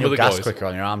whereas and some of the gas guys, quicker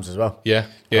on your arms as well. yeah,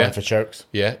 Going for chokes.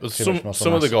 yeah. But Too much some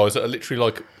muscle of the mass. guys that are literally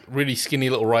like really skinny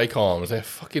little rake arms, they're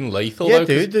fucking lethal. Yeah, though,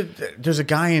 'cause- dude. There's a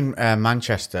guy in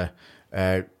Manchester,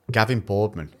 Gavin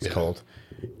Boardman, it's called.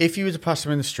 If you were to pass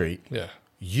him in the street, Yeah,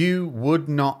 you would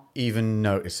not even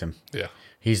notice him. yeah.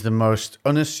 He's the most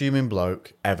unassuming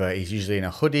bloke ever. He's usually in a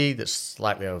hoodie that's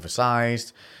slightly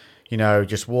oversized.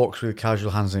 just walks with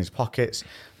casual hands in his pockets.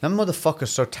 That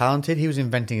motherfucker's so talented, he was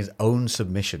inventing his own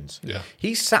submissions. Yeah.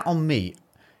 He sat on me.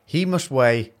 He must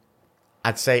weigh,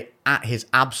 I'd say, at his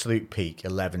absolute peak,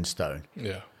 11 stone.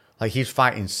 Yeah. Like, he's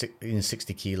fighting in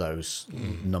 60 kilos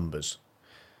numbers.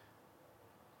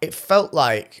 It felt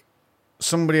like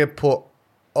somebody had put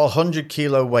 100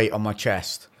 kilo weight on my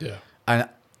chest. Yeah. And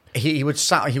he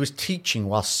was teaching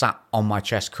while sat on my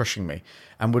chest, crushing me,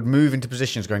 and would move into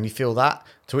positions going, "You feel that?"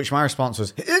 To which my response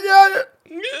was,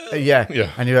 "Yeah."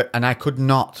 Yeah. And I could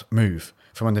not move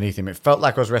from underneath him. It felt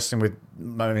like I was wrestling with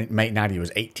my mate Nadia, who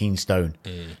was 18 stone.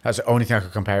 That's the only thing I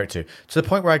could compare it to. To the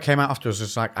point where I came out afterwards,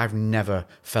 just like, I've never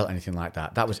felt anything like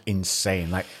that. That was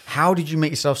insane. Like, how did you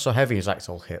make yourself so heavy? It's like, it's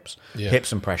all hips. Yeah.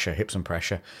 Hips and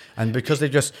pressure. And because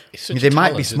they such they a might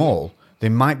talent, be isn't small, they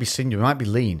might be sinewy, they might be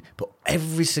lean, but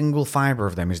every single fiber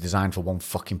of them is designed for one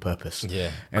fucking purpose.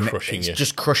 Yeah, and crushing it's you.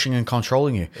 just crushing and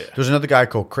controlling you. Yeah. There was another guy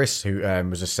called Chris who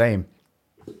was the same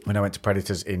when I went to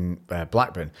Predators in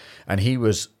Blackburn, and he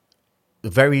was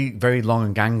very, very long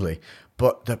and gangly,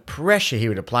 but the pressure he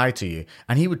would apply to you,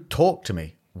 and he would talk to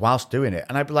me whilst doing it,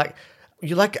 and I'd be like,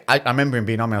 I remember him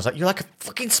being on me. I was like, "You're like a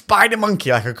fucking spider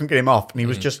monkey." Like, I couldn't get him off. And he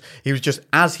was just,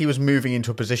 as he was moving into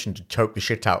a position to choke the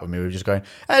shit out of me, we were just going,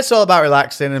 it's all about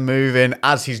relaxing and moving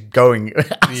as he's going,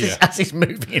 as he's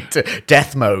moving into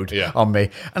death mode on me.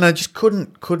 And I just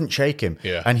couldn't shake him.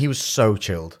 Yeah. And he was so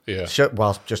chilled. Yeah.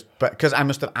 But because I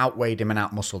must have outweighed him and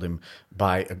outmuscled him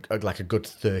by a good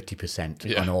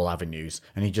 30% on all avenues.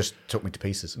 And he just took me to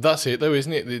pieces. That's it, though,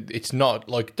 isn't it? It's not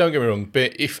like, don't get me wrong,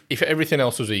 but if everything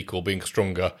else was equal, being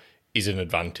stronger is an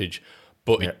advantage,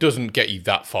 but it doesn't get you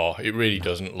that far. It really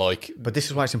doesn't. Like, but this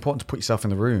is why it's important to put yourself in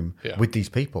the room Yeah. with these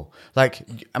people. Like,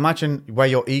 imagine where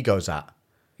your ego's at.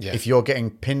 Yeah. If you're getting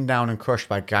pinned down and crushed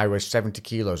by a guy who weighs 70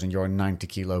 kilos and you're a 90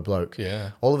 kilo bloke,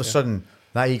 all of a sudden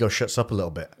that ego shuts up a little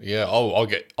bit. yeah,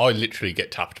 I literally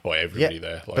get tapped by everybody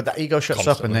there. Like, but that ego shuts up,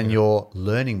 constantly. and then your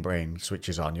learning brain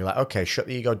switches on. You're like, okay, shut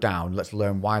the ego down. Let's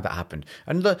learn why that happened.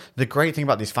 And the great thing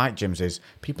about these fight gyms is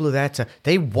people are there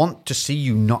they want to see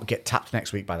you not get tapped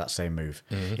next week by that same move.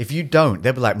 If you don't,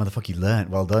 they'll be like, "Motherfucker, you learned.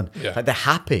 Well done." Yeah. Like, they're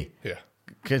happy. Yeah.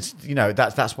 Because,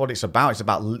 that's what it's about. It's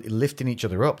about lifting each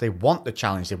other up. They want the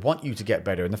challenge. They want you to get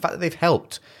better. And the fact that they've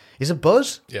helped is a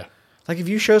buzz. Yeah. Like, if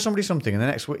you show somebody something and the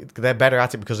next week they're better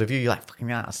at it because of you, you're like, fucking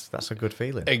yeah, that's a good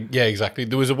feeling. Yeah, exactly.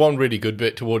 There was one really good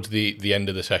bit towards the end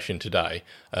of the session today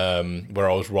where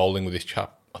I was rolling with this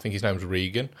chap. I think his name's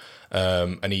Regan,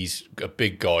 and he's a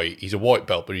big guy. He's a white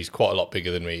belt, but he's quite a lot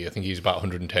bigger than me. I think he's about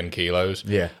 110 kilos.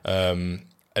 Yeah.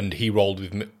 And he rolled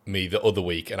with me the other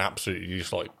week and absolutely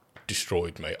just like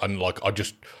destroyed me. And like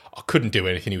I couldn't do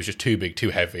anything. He was just too big, too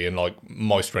heavy, and like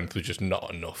my strength was just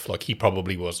not enough. Like, he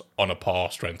probably was on a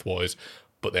par strength wise,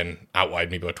 but then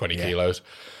outweighed me by 20 kilos,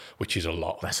 which is a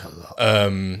lot. That's a lot.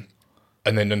 And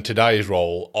then in today's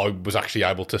role, I was actually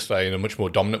able to stay in a much more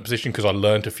dominant position because I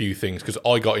learned a few things. Because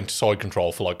I got into side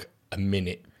control for like a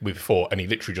minute before, and he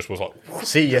literally just was like,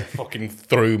 See ya. fucking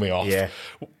threw me off. Yeah.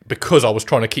 Because I was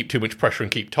trying to keep too much pressure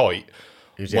and keep tight.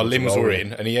 was My able to limbs roll were you.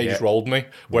 in, and he just rolled me.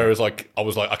 Whereas, like, I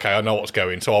was like, okay, I know what's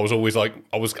going. So I was always like,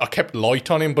 I kept light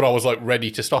on him, but I was like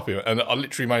ready to stop him. And I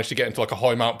literally managed to get into like a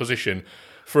high mount position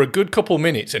for a good couple of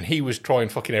minutes, and he was trying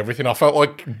fucking everything. I felt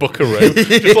like Buckaroo.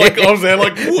 Just like, I was there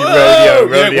like, whoa!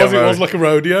 Rodeo It was like a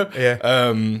rodeo.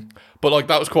 Yeah. But like,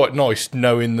 that was quite nice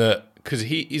knowing that, because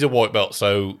he's a white belt,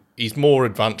 so he's more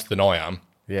advanced than I am.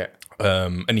 Yeah.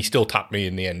 And he still tapped me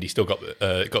in the end. He still got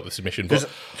the submission, but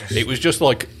it was just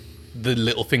like the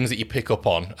little things that you pick up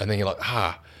on, and then you're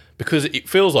like, because it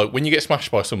feels like when you get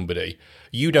smashed by somebody,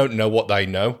 you don't know what they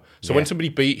know. So when somebody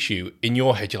beats you, in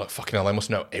your head, you're like, fucking hell, they must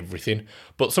know everything.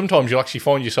 But sometimes you'll actually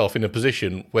find yourself in a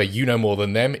position where you know more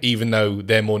than them, even though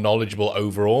they're more knowledgeable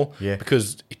overall. Yeah.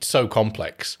 Because it's so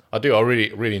complex. I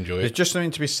really, really enjoy There's it. just something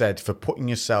to be said for putting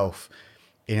yourself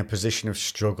in a position of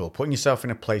struggle, putting yourself in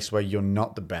a place where you're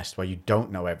not the best, where you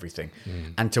don't know everything,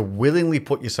 and to willingly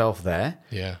put yourself there.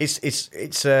 Yeah.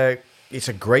 It's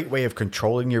a great way of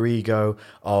controlling your ego,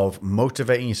 of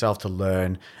motivating yourself to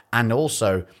learn, and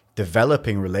also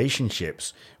developing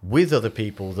relationships with other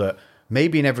people that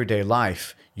maybe in everyday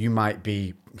life you might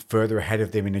be further ahead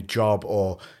of them in a job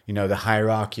or, the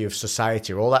hierarchy of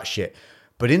society or all that shit.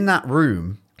 But in that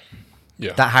room,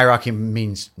 that hierarchy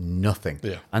means nothing.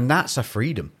 Yeah. And that's a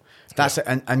freedom.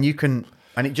 And you can...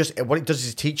 And what it does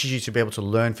is it teaches you to be able to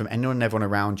learn from anyone and everyone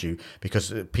around you,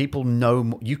 because people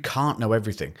know, you can't know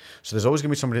everything. So there's always going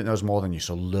to be somebody that knows more than you.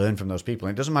 So learn from those people.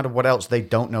 And it doesn't matter what else they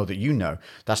don't know that you know.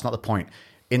 That's not the point.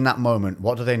 in that moment,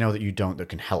 what do they know that you don't that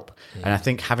can help? And I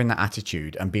think having that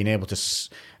attitude and being able to,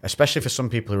 especially for some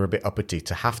people who are a bit uppity,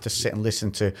 to have to sit and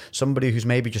listen to somebody who's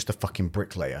maybe just a fucking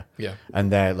bricklayer,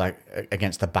 and they're like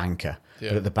against the banker,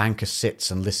 but the banker sits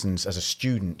and listens as a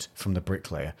student from the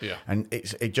bricklayer, and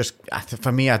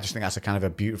for me, I just think that's a kind of a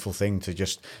beautiful thing to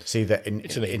just see that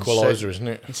it's an equalizer, isn't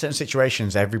it? In certain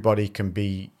situations, everybody can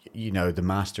be, the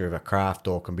master of a craft,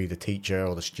 or can be the teacher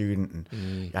or the student,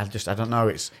 and I don't know.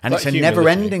 It's a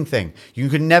never-ending thing. You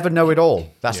can never know it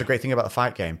all. That's the great thing about the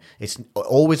fight game. It's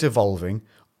always evolving.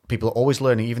 People are always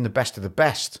learning. Even the best of the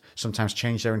best sometimes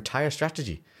change their entire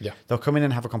strategy. Yeah, they'll come in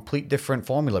and have a complete different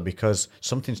formula because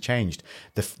something's changed.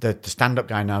 The stand-up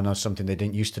guy now knows something they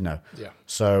didn't used to know. Yeah.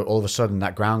 So all of a sudden,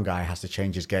 that ground guy has to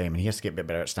change his game, and he has to get a bit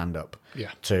better at stand-up.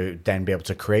 Yeah. To then be able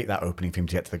to create that opening for him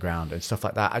to get to the ground and stuff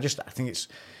like that. I think it's.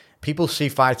 People see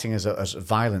fighting as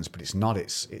violence, but it's not.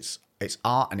 It's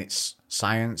art, and it's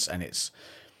science, and it's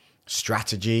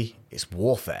strategy. It's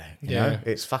warfare. You know,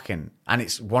 it's fucking, and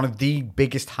it's one of the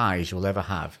biggest highs you'll ever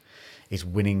have, is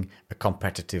winning a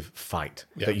competitive fight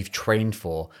that you've trained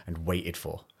for and waited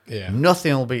for. Yeah,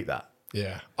 nothing will beat that.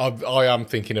 Yeah, I am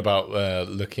thinking about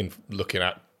looking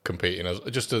at competing as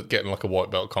just getting like a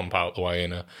white belt comp out the way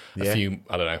in a few,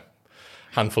 I don't know,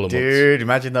 handful of months. Dude,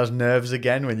 imagine those nerves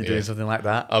again when you're doing something like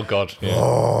that. Oh, God. Yeah.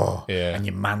 Oh, yeah. And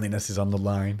your manliness is on the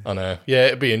line. I know. Yeah,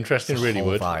 it'd be interesting. It really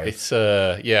would. Vibe. It's,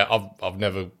 I've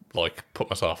never, put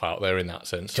myself out there in that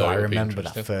sense. So I remember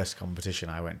that first competition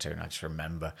I went to, and I just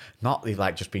remember not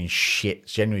just being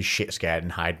genuinely shit scared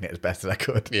and hiding it as best as I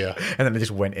could. Yeah. And then I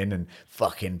just went in and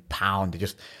fucking pound. They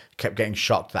just kept getting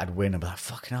shocked that I'd win. I'd be like,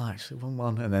 fucking hell, I actually won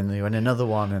one. And then they won another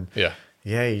one. And yeah,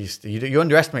 you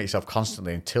underestimate yourself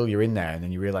constantly until you're in there, and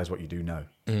then you realize what you do know.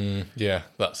 Yeah,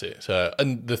 that's it. So,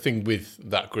 and the thing with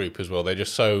that group as well, they're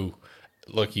just so,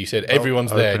 like you said,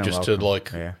 everyone's there just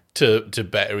to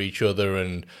better each other,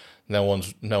 and no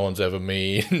one's ever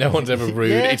mean, no one's ever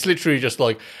rude. It's literally just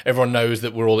like everyone knows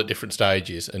that we're all at different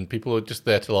stages, and people are just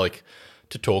there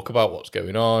to talk about what's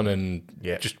going on, and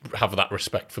just have that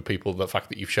respect for people, the fact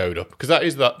that you've showed up, because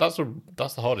that's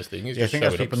the hardest thing. Is I think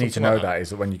that people need to know that is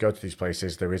that when you go to these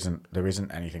places, there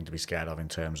isn't anything to be scared of in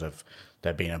terms of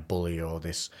there being a bully or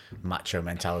this macho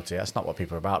mentality. That's not what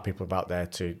people are about. People are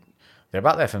they're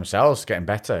about there for themselves, getting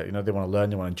better. They want to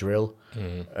learn, they want to drill,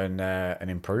 and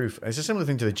improve. It's a similar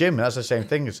thing to the gym. That's the same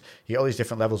thing. Is you get all these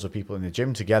different levels of people in the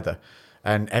gym together.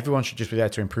 And everyone should just be there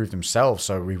to improve themselves.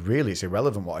 So it's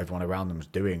irrelevant what everyone around them is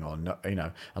doing, or not,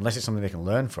 unless it's something they can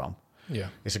learn from. Yeah,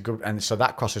 it's a good, and so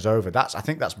that crosses over. I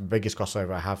think that's the biggest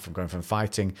crossover I have from going from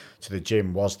fighting to the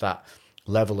gym, was that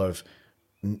level of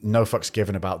no fucks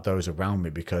given about those around me,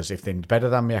 because if they're better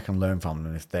than me, I can learn from them,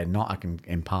 and if they're not, I can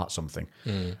impart something.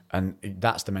 And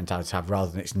that's the mentality to have,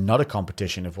 rather than it's not a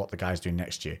competition of what the guy's doing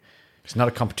next year. It's not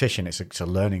a competition. It's a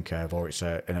learning curve, or it's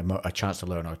a chance to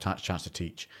learn, or a chance to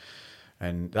teach.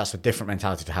 And that's a different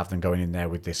mentality to have than going in there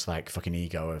with this fucking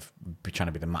ego of trying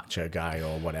to be the macho guy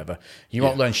or whatever. You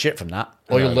won't learn shit from that.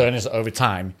 All you'll learn is that over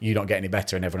time you don't get any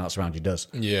better, and everyone else around you does.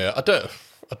 Yeah,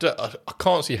 I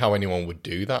can't see how anyone would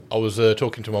do that. I was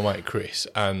talking to my mate Chris,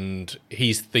 and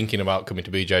he's thinking about coming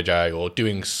to BJJ or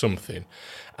doing something,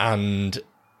 and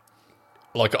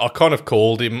I kind of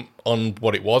called him on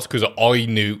what it was, because I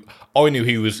knew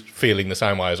he was feeling the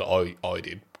same way as I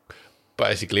did.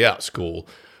 Basically, at school,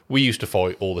 we used to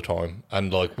fight all the time,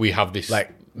 and we have this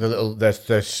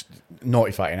there's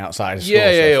naughty fighting outside of school.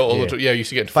 Yeah, used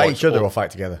to get into fight each other or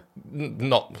fight together.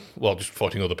 Just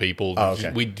fighting other people. Oh,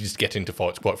 okay. We just get into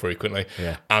fights quite frequently,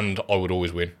 and I would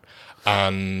always win.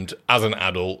 And as an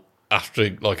adult, after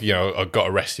I got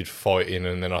arrested for fighting,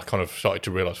 and then I kind of started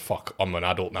to realise, fuck, I'm an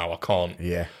adult now. I can't.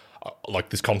 Yeah.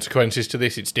 There's consequences to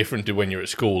this. It's different to when you're at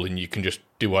school and you can just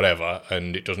do whatever,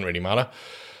 and it doesn't really matter.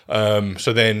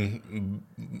 So then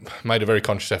made a very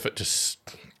conscious effort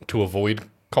to avoid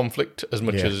conflict as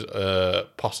much as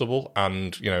possible,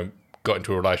 and got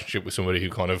into a relationship with somebody who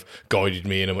kind of guided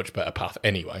me in a much better path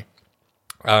anyway.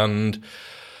 And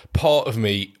part of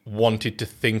me wanted to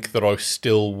think that I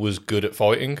still was good at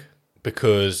fighting,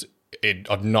 because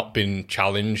I'd not been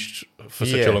challenged for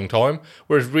such a long time.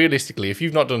 Whereas realistically, if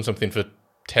you've not done something for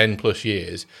 10 plus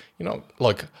years,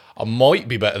 I might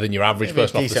be better than your average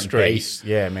person off the street. Base.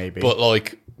 Yeah, maybe.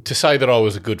 But to say that I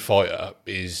was a good fighter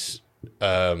is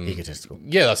egotistical.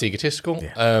 Yeah, that's egotistical.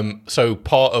 Yeah. So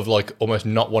part of almost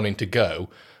not wanting to go,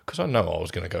 because I know I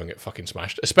was going to go and get fucking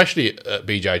smashed, especially at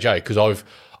BJJ, because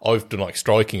I've done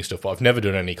striking stuff, but I've never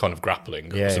done any kind of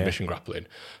grappling, submission grappling.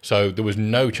 So there was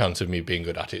no chance of me being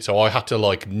good at it. So I had to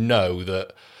know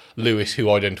that Lewis, who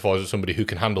identifies as somebody who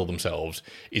can handle themselves,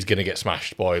 is going to get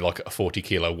smashed by like a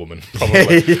 40-kilo woman,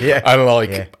 probably.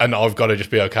 And I've got to just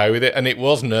be okay with it. And it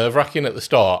was nerve-wracking at the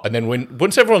start. And then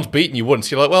once everyone's beaten you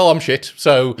once, you're like, well, I'm shit.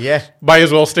 So may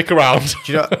as well stick around.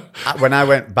 Do you know, when I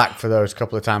went back for those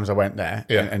couple of times I went there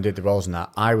and did the rolls and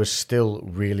that, I was still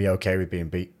really okay with being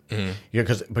beat.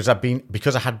 Because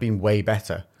I had been way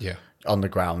better on the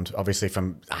ground, obviously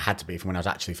I had to be from when I was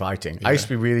actually fighting. I used to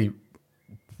be really,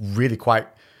 really quite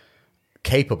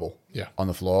capable on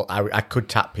the floor. I could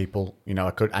tap people,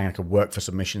 I could work for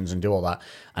submissions and do all that.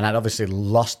 And I'd obviously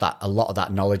lost a lot of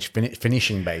that knowledge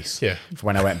finishing base from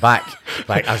when I went back.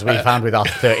 Like as we found with our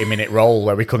 30-minute roll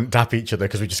where we couldn't tap each other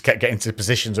because we just kept getting into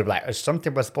positions of like, there's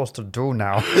something we're supposed to do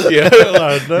now. We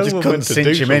just couldn't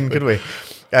cinch him in, could we?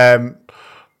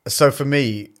 So for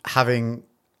me,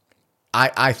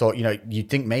 I thought, you'd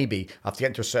think maybe after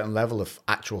getting to a certain level of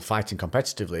actual fighting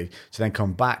competitively to then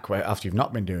come back where after you've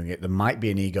not been doing it, there might be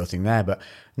an ego thing there. But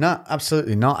no,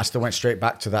 absolutely not. I still went straight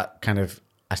back to that kind of,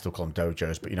 I still call them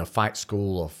dojos, but fight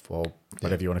school or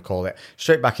whatever you want to call it,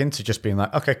 straight back into just being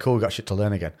like, okay, cool, got shit to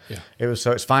learn again.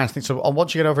 It's fine. I think so.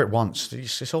 Once you get over it once,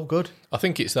 it's all good. I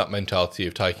think it's that mentality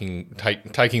of taking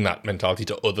that mentality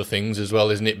to other things as well,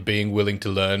 isn't it? Being willing to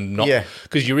learn,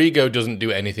 because your ego doesn't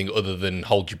do anything other than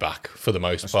hold you back for the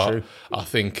most part. True. I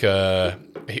think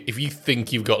if you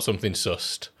think you've got something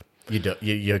sussed,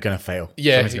 you're going to fail.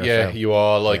 Fail. You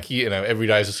are every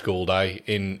day is a school day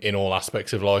in all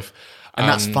aspects of life. And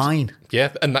that's fine.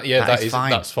 Yeah, and that is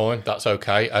fine. That's fine. That's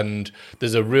okay. And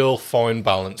there's a real fine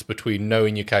balance between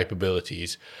knowing your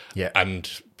capabilities and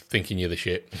thinking you're the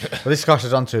shit. Well, this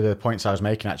crosses on to the points I was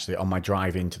making actually on my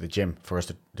drive into the gym for us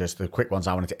to just the quick ones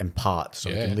I wanted to impart, so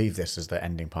we can leave this as the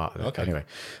ending part of it. Okay. Anyway,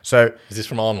 so is this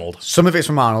from Arnold? Some of it's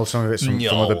from Arnold, some of it's from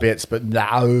other bits, but what the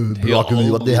hell?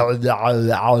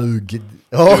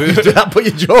 Did that put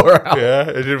your jaw out? Yeah,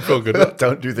 it didn't feel good.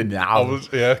 Don't do the now.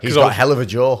 He's got a hell of a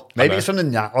jaw. Maybe it's from the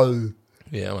now.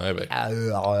 Yeah, maybe.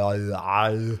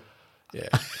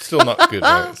 Yeah, still not good,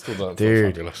 mate. Still not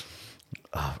fabulous.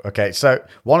 Okay, so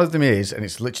one of them is, and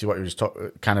it's literally what you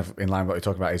were kind of in line with what you're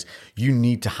talking about, is you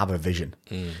need to have a vision.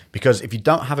 Because if you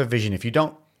don't have a vision, if you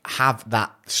don't have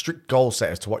that strict goal set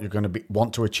as to what you're going to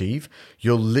want to achieve,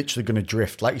 you're literally going to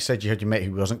drift. Like you said, you had your mate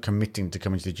who wasn't committing to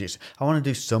coming to the jiu-jitsu. I want to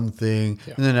do something.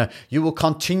 No. You will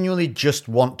continually just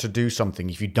want to do something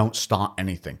if you don't start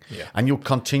anything. And you'll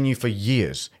continue for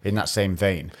years in that same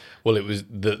vein. Well, it was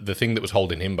the thing that was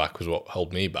holding him back was what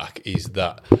held me back, is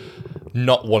that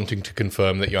not wanting to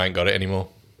confirm that you ain't got it anymore.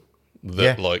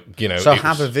 So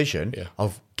have a vision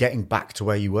of getting back to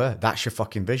where you were. That's your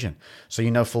fucking vision.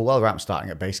 So full well, right, I'm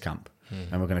starting at base camp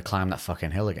and we're going to climb that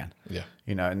fucking hill again.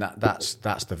 And that's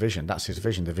the vision. That's his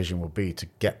vision. The vision will be to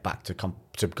get back to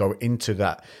go into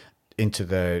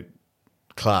the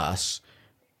class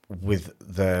with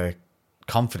the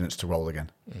confidence to roll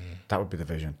again. That would be the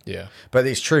vision. But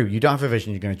it's true. You don't have a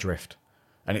vision, you're going to drift.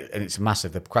 And it's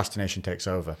massive. The procrastination takes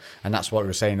over. And that's what we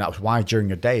were saying. That's why during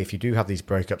your day, if you do have these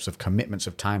breakups of commitments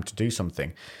of time to do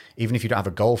something, even if you don't have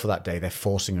a goal for that day, they're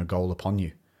forcing a goal upon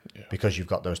you because you've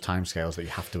got those timescales that you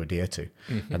have to adhere to.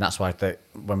 And that's why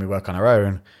when we work on our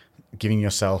own, giving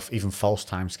yourself even false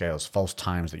timescales, false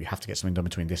times that you have to get something done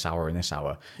between this hour and this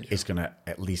hour is going to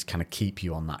at least kind of keep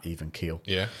you on that even keel.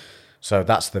 So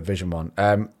that's the vision one.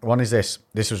 One is this.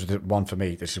 This was the one for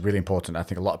me. This is really important. I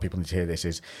think a lot of people need to hear this.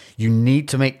 Is you need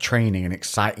to make training an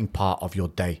exciting part of your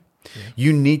day.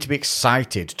 You need to be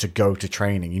excited to go to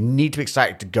training. You need to be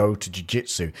excited to go to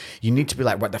jiu-jitsu. You need to be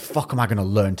like, what the fuck am I going to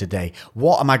learn today?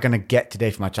 What am I going to get today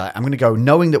for my child? I'm going to go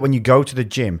knowing that when you go to the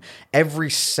gym,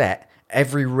 every set,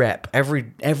 every rep,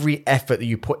 every effort that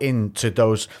you put into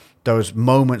those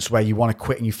moments where you want to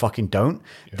quit and you fucking don't,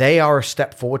 they are a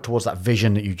step forward towards that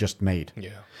vision that you just made.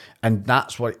 And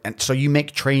that's what, and so you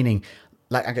make training,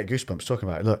 like I get goosebumps talking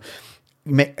about it. Look,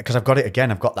 because I've got it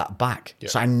again, I've got that back.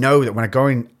 So I know that when I go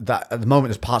in, that at the moment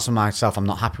there's parts of myself I'm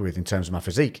not happy with in terms of my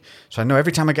physique. So I know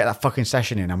every time I get that fucking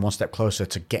session in, I'm one step closer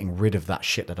to getting rid of that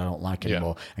shit that I don't like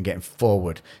anymore and getting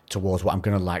forward towards what I'm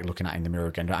going to like looking at in the mirror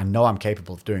again. I know I'm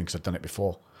capable of doing because I've done it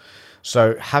before.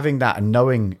 So having that and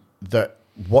knowing that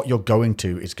what you're going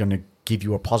to is going to give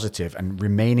you a positive and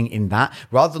remaining in that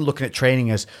rather than looking at training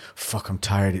as fuck, I'm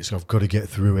tired, I've got to get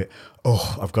through it.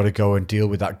 I've got to go and deal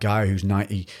with that guy who's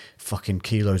 90 fucking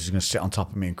kilos, is going to sit on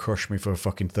top of me and crush me for a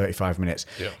fucking 35 minutes.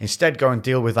 Instead, go and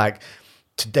deal with like,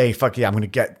 today, fuck yeah, I'm going to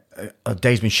get a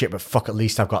day's been shit, but fuck, at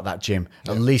least I've got that gym.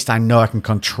 At least I know I can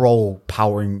control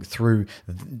powering through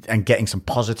and getting some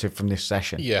positive from this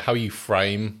session. How you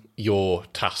frame your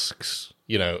tasks,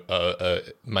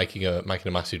 making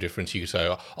a massive difference. You can say,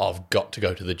 oh, I've got to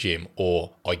go to the gym,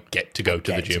 or I get to go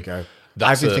to the gym.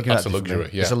 That's a luxury.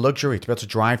 Yeah. It's a luxury to be able to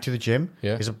drive to the gym.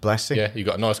 Yeah. It's a blessing. Yeah, you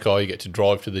got a nice car. You get to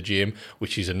drive to the gym,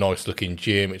 which is a nice looking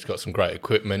gym. It's got some great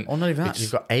equipment. Or not even that.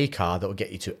 You've got a car that will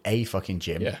get you to a fucking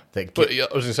gym. Yeah, but I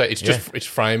was going to say it's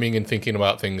framing and thinking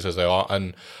about things as they are.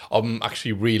 And I'm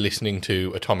actually re-listening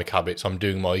to Atomic Habits. I'm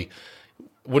doing my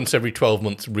once every 12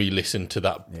 months re-listen to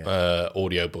that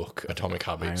audiobook, Atomic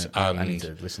Habits. I need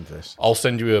to listen to this. I'll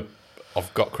send you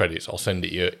I've got credits. I'll send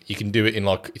it you. You can do it in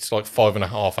it's like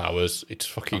 5.5 hours. It's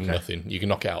fucking nothing. You can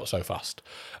knock it out so fast.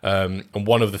 And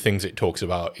one of the things it talks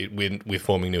about with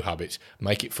forming new habits,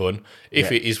 make it fun.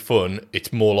 If it is fun,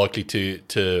 it's more likely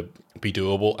to be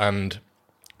doable. And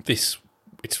it's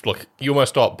like you almost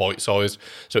start bite sized.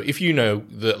 So if you know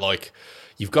that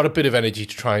you've got a bit of energy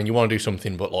to try and you want to do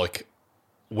something, but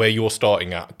where you're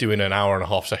starting at, doing an hour and a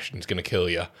half session is going to kill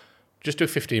you. Just do a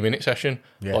 15-minute session.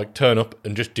 Yeah. Turn up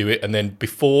and just do it. And then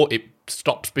before it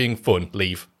stops being fun,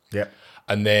 leave. Yeah.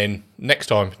 And then next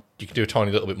time, you can do a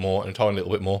tiny little bit more and a tiny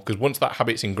little bit more. Because once that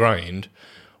habit's ingrained,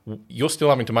 you're still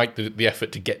having to make the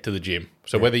effort to get to the gym.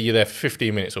 So whether you're there for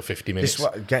 15 minutes or 50 minutes. This is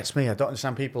what gets me. I don't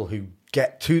understand people who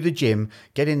get to the gym,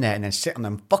 get in there, and then sit on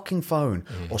their fucking phone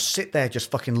or sit there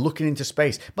just fucking looking into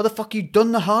space. Motherfucker, you've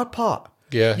done the hard part.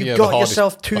 Yeah. You got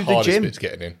yourself to the gym. Bit's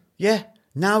getting in. Yeah.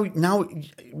 Now,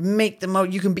 make the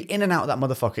most. You can be in and out of that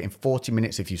motherfucker in 40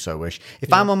 minutes if you so wish.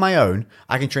 If I'm on my own,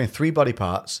 I can train 3 body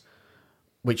parts,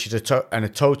 which is a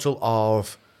total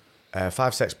of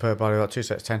 5 sets per body, about 2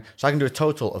 sets, 10. So I can do a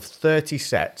total of 30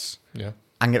 sets. Yeah,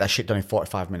 and get that shit done in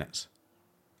 45 minutes.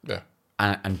 Yeah,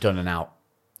 and done and out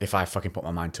if I fucking put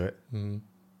my mind to it.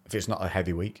 If it's not a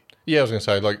heavy week. Yeah, I was going to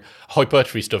say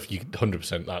hypertrophy stuff. You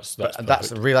 100%.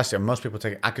 That's realistic. Most people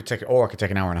take it. I could take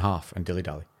an hour and a half and dilly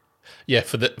dally. Yeah,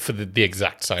 for the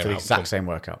exact same. For the exact same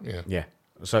workout. Yeah.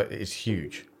 So it's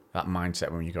huge, that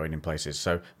mindset when you're going in places.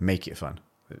 So make it fun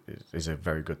is a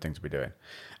very good thing to be doing.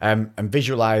 And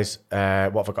visualize, what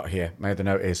have I got here? My other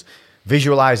note is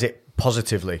visualize it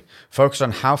positively. Focus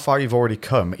on how far you've already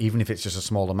come, even if it's just a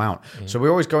small amount. So we're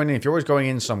always going in. If you're always going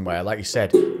in somewhere, like you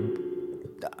said,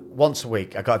 once a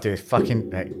week, I got to do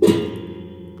fucking...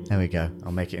 There we go.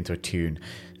 I'll make it into a tune.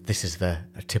 This is a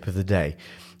tip of the day.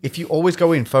 If you always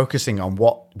go in focusing on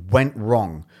what went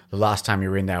wrong the last time you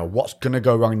were in there, or what's going to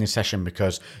go wrong in this session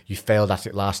because you failed at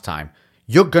it last time,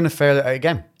 you're going to fail at it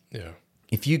again. Yeah.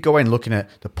 If you go in looking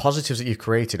at the positives that you've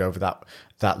created over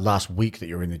that last week that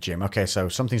you're in the gym, okay, so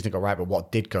some things didn't go right, but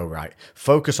what did go right?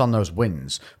 Focus on those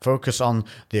wins. Focus on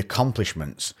the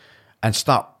accomplishments and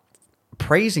start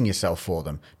praising yourself for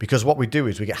them, because what we do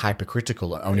is we get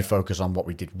hypercritical and only focus on what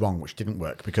we did wrong, which didn't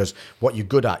work, because what you're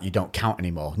good at you don't count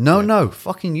anymore. No,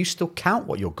 fucking you still count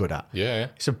what you're good at. Yeah.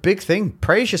 It's a big thing.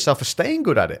 Praise yourself for staying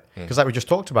good at it, because like we just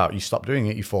talked about, you stop doing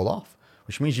it, you fall off,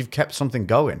 which means you've kept something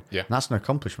going. Yeah, and that's an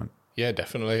accomplishment. Yeah,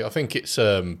 definitely. I think it's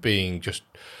being just,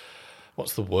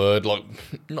 what's the word,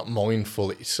 not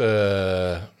mindful, it's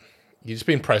you're just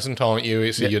being present, aren't you?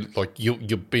 It's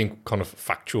you're being kind of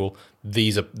factual.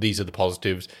 These are the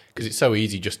positives, because it's so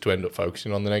easy just to end up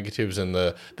focusing on the negatives and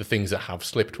the things that have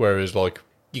slipped. Whereas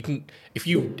you can, if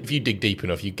you dig deep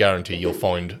enough, you guarantee you'll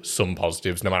find some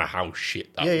positives, no matter how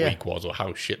shit that week was or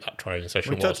how shit that training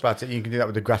session was. We talked about it. You can do that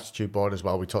with the gratitude board as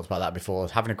well. We talked about that before.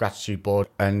 Having a gratitude board,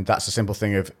 and that's a simple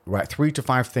thing of write 3 to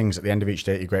 5 things at the end of each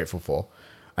day that you're grateful for.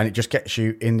 And it just gets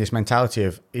you in this mentality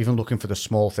of even looking for the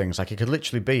small things. Like it could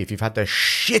literally be, if you've had the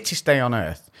shittest day on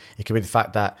earth, it could be the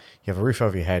fact that you have a roof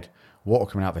over your head,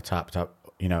 water coming out the tap, a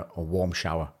warm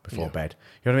shower before bed.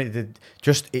 You know what I mean?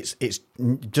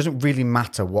 It doesn't really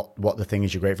matter what the thing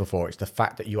is you're grateful for. It's the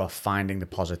fact that you are finding the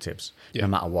positives no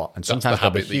matter what. And sometimes that's the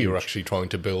habit that you're actually trying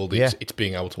to build. It's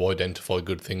being able to identify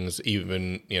good things,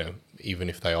 even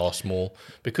if they are small,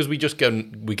 because we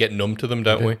get numb to them,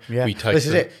 don't we? Yeah, this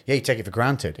is it. Yeah, you take it for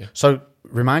granted. Yeah. So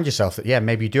remind yourself that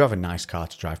maybe you do have a nice car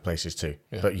to drive places to,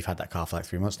 but you've had that car for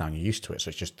 3 months now and you're used to it, so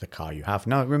it's just the car you have.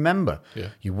 No, remember,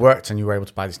 you worked and you were able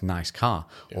to buy this nice car,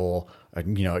 or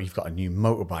you've got a new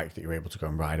motorbike that you're able to go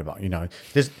and ride about.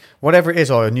 There's whatever it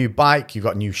is, or a new bike, you've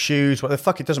got new shoes. What the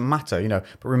fuck, it doesn't matter.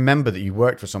 But remember that you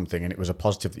worked for something and it was a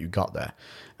positive that you got there.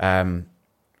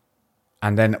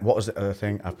 And then what was the other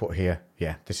thing I put here?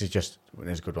 Yeah, this is just,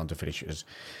 there's a good one to finish.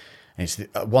 It's the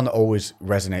one that always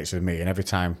resonates with me, and every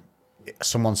time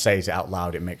someone says it out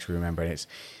loud, it makes me remember. And it's,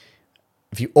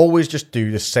 if you always just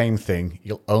do the same thing,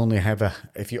 you'll only ever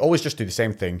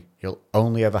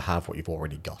have what you've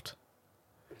already got.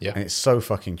 Yeah. And it's so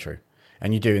fucking true.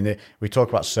 And you're doing we talk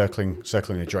about circling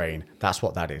the drain. That's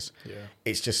what that is. Yeah.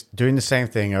 It's just doing the same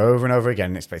thing over and over again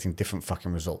and expecting different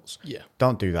fucking results. Yeah.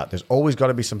 Don't do that. There's always got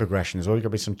to be some progression. There's always got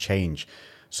to be some change.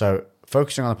 So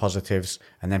focusing on the positives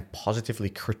and then positively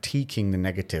critiquing the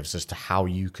negatives as to how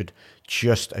you could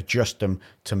just adjust them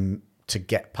to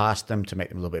get past them, to make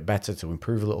them a little bit better, to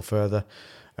improve a little further.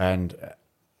 And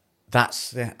I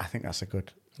think that's a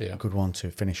good one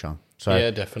to finish on. So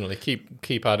yeah, definitely.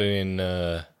 Keep adding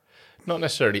in, not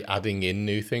necessarily adding in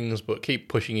new things, but keep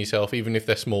pushing yourself, even if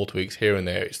they're small tweaks here and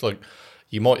there. It's like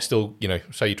you might still,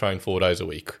 say you train 4 days a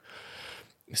week,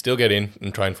 still get in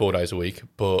and train 4 days a week,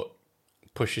 but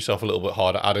push yourself a little bit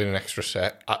harder, add in an extra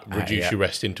set, reduce your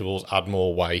rest intervals, add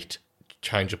more weight,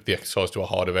 change up the exercise to a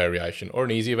harder variation or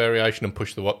an easier variation and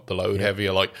push the load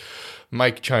heavier. Like,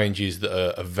 make changes that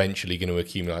are eventually going to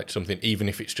accumulate something, even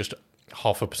if it's just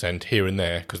 0.5% here and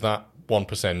there, because that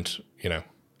 1%,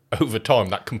 over time,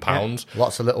 that compounds. Yeah.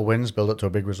 Lots of little wins build up to a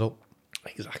big result.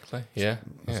 Exactly, yeah.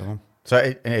 So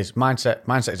it is.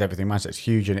 Mindset is everything. Mindset is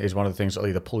huge, and it is one of the things that will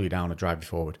either pull you down or drive you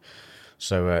forward.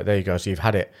 So there you go. So you've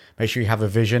had it. Make sure you have a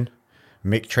vision.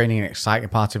 Make training an exciting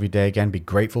part of your day again. Be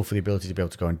grateful for the ability to be able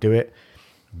to go and do it.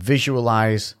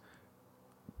 Visualize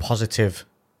positive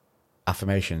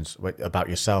affirmations about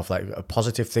yourself, like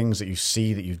positive things that you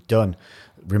see that you've done.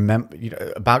 Remember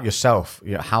about yourself,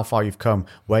 how far you've come,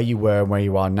 where you were and where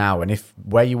you are now. And if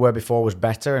where you were before was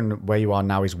better and where you are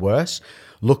now is worse,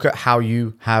 look at how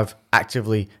you have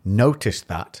actively noticed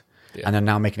that and are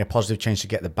now making a positive change to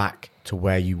get back to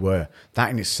where you were. That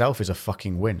in itself is a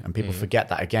fucking win. And people forget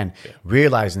that again. Yeah.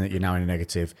 Realizing that you're now in a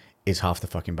negative is half the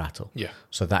fucking battle. Yeah.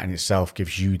 So that in itself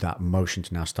gives you that motion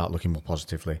to now start looking more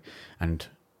positively. And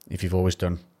if you've always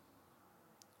done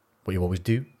what you always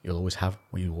do, you'll always have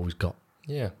what you always got.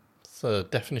 Yeah. It's the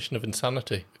definition of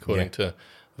insanity, according to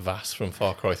Vass from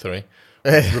Far Cry 3.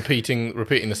 repeating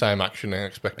the same action and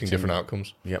expecting different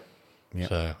outcomes. Yep.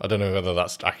 So I don't know whether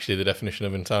that's actually the definition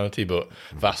of insanity, but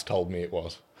Vass told me it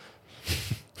was.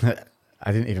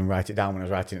 I didn't even write it down when I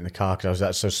was writing it in the car because I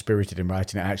was so spirited in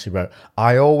writing it. I actually wrote,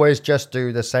 I always just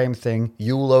do the same thing.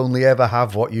 You'll only ever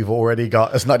have what you've already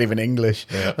got. It's not even English.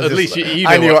 Yeah. At least you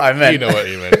know what I meant. You know what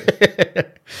you meant.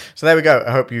 So there we go.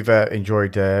 I hope you've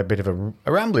enjoyed a bit of a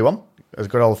rambly one. It was a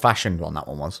good old-fashioned one, that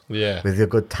one was. Yeah. With a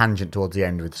good tangent towards the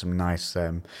end with some nice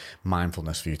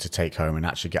mindfulness for you to take home and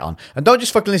actually get on. And don't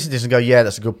just fucking listen to this and go, yeah,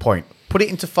 that's a good point. Put it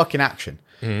into fucking action.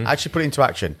 Actually put it into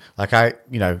action. Like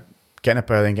getting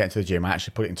up early and getting to the gym, I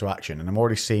actually put it into action. And I'm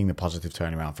already seeing the positive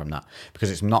turnaround from that.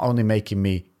 Because it's not only making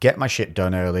me get my shit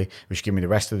done early, which give me the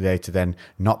rest of the day to then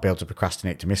not be able to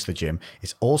procrastinate to miss the gym.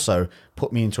 It's also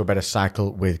put me into a better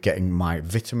cycle with getting my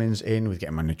vitamins in, with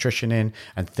getting my nutrition in,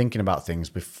 and thinking about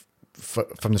things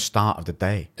from the start of the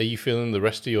day. Are you feeling the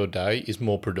rest of your day is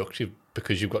more productive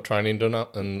because you've got training done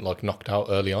and knocked out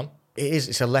early on? It is.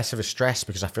 It's a less of a stress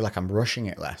because I feel like I'm rushing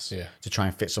it less to try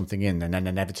and fit something in, and then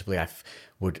inevitably I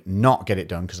would not get it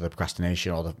done because of the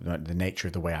procrastination or the nature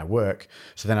of the way I work.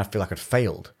 So then I feel like I'd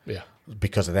failed. Yeah.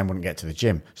 Because I then wouldn't get to the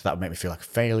gym. So that would make me feel like a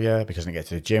failure because I didn't get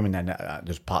to the gym, and then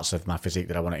there's parts of my physique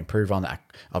that I want to improve on.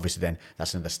 Obviously then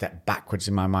that's another step backwards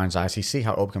in my mind's eye. So you see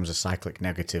how it all becomes a cyclic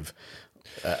negative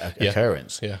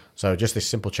occurrence. Yeah. So just this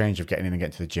simple change of getting in and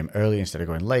getting to the gym early instead of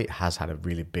going late has had a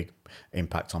really big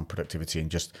impact on productivity and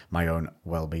just my own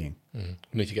well-being. We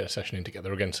need to get a session in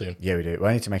together again soon. Yeah, we do.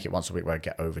 Well, I need to make it once a week where I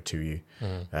get over to you.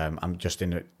 I'm just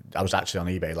I was actually on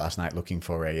eBay last night looking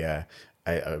for a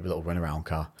little runaround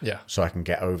car. Yeah. So I can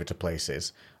get over to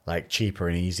places like cheaper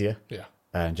and easier. Yeah.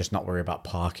 And just not worry about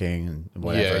parking and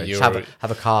whatever. Yeah, just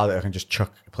have a car that I can just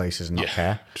chuck places and not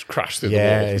care. Just crash through the wall.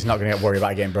 Yeah, it's not going to worry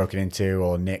about getting broken into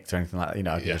or nicked or anything like that.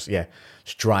 I can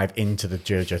just drive into the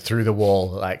Georgia through the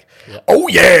wall. Oh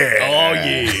yeah!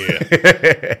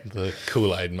 The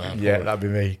Kool-Aid man. Yeah, that'd be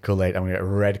me. Kool-Aid. I'm going to get a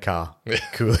red car.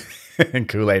 And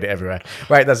Kool-Aid everywhere.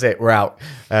 Right, that's it. We're out.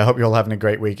 I hope you're all having a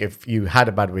great week. If you had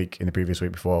a bad week in the previous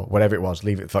week before, whatever it was,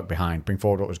 leave it the fuck behind. Bring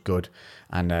forward what was good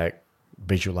and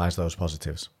visualize those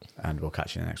positives. And we'll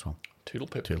catch you in the next one. Toodle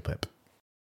pip. Toodle pip.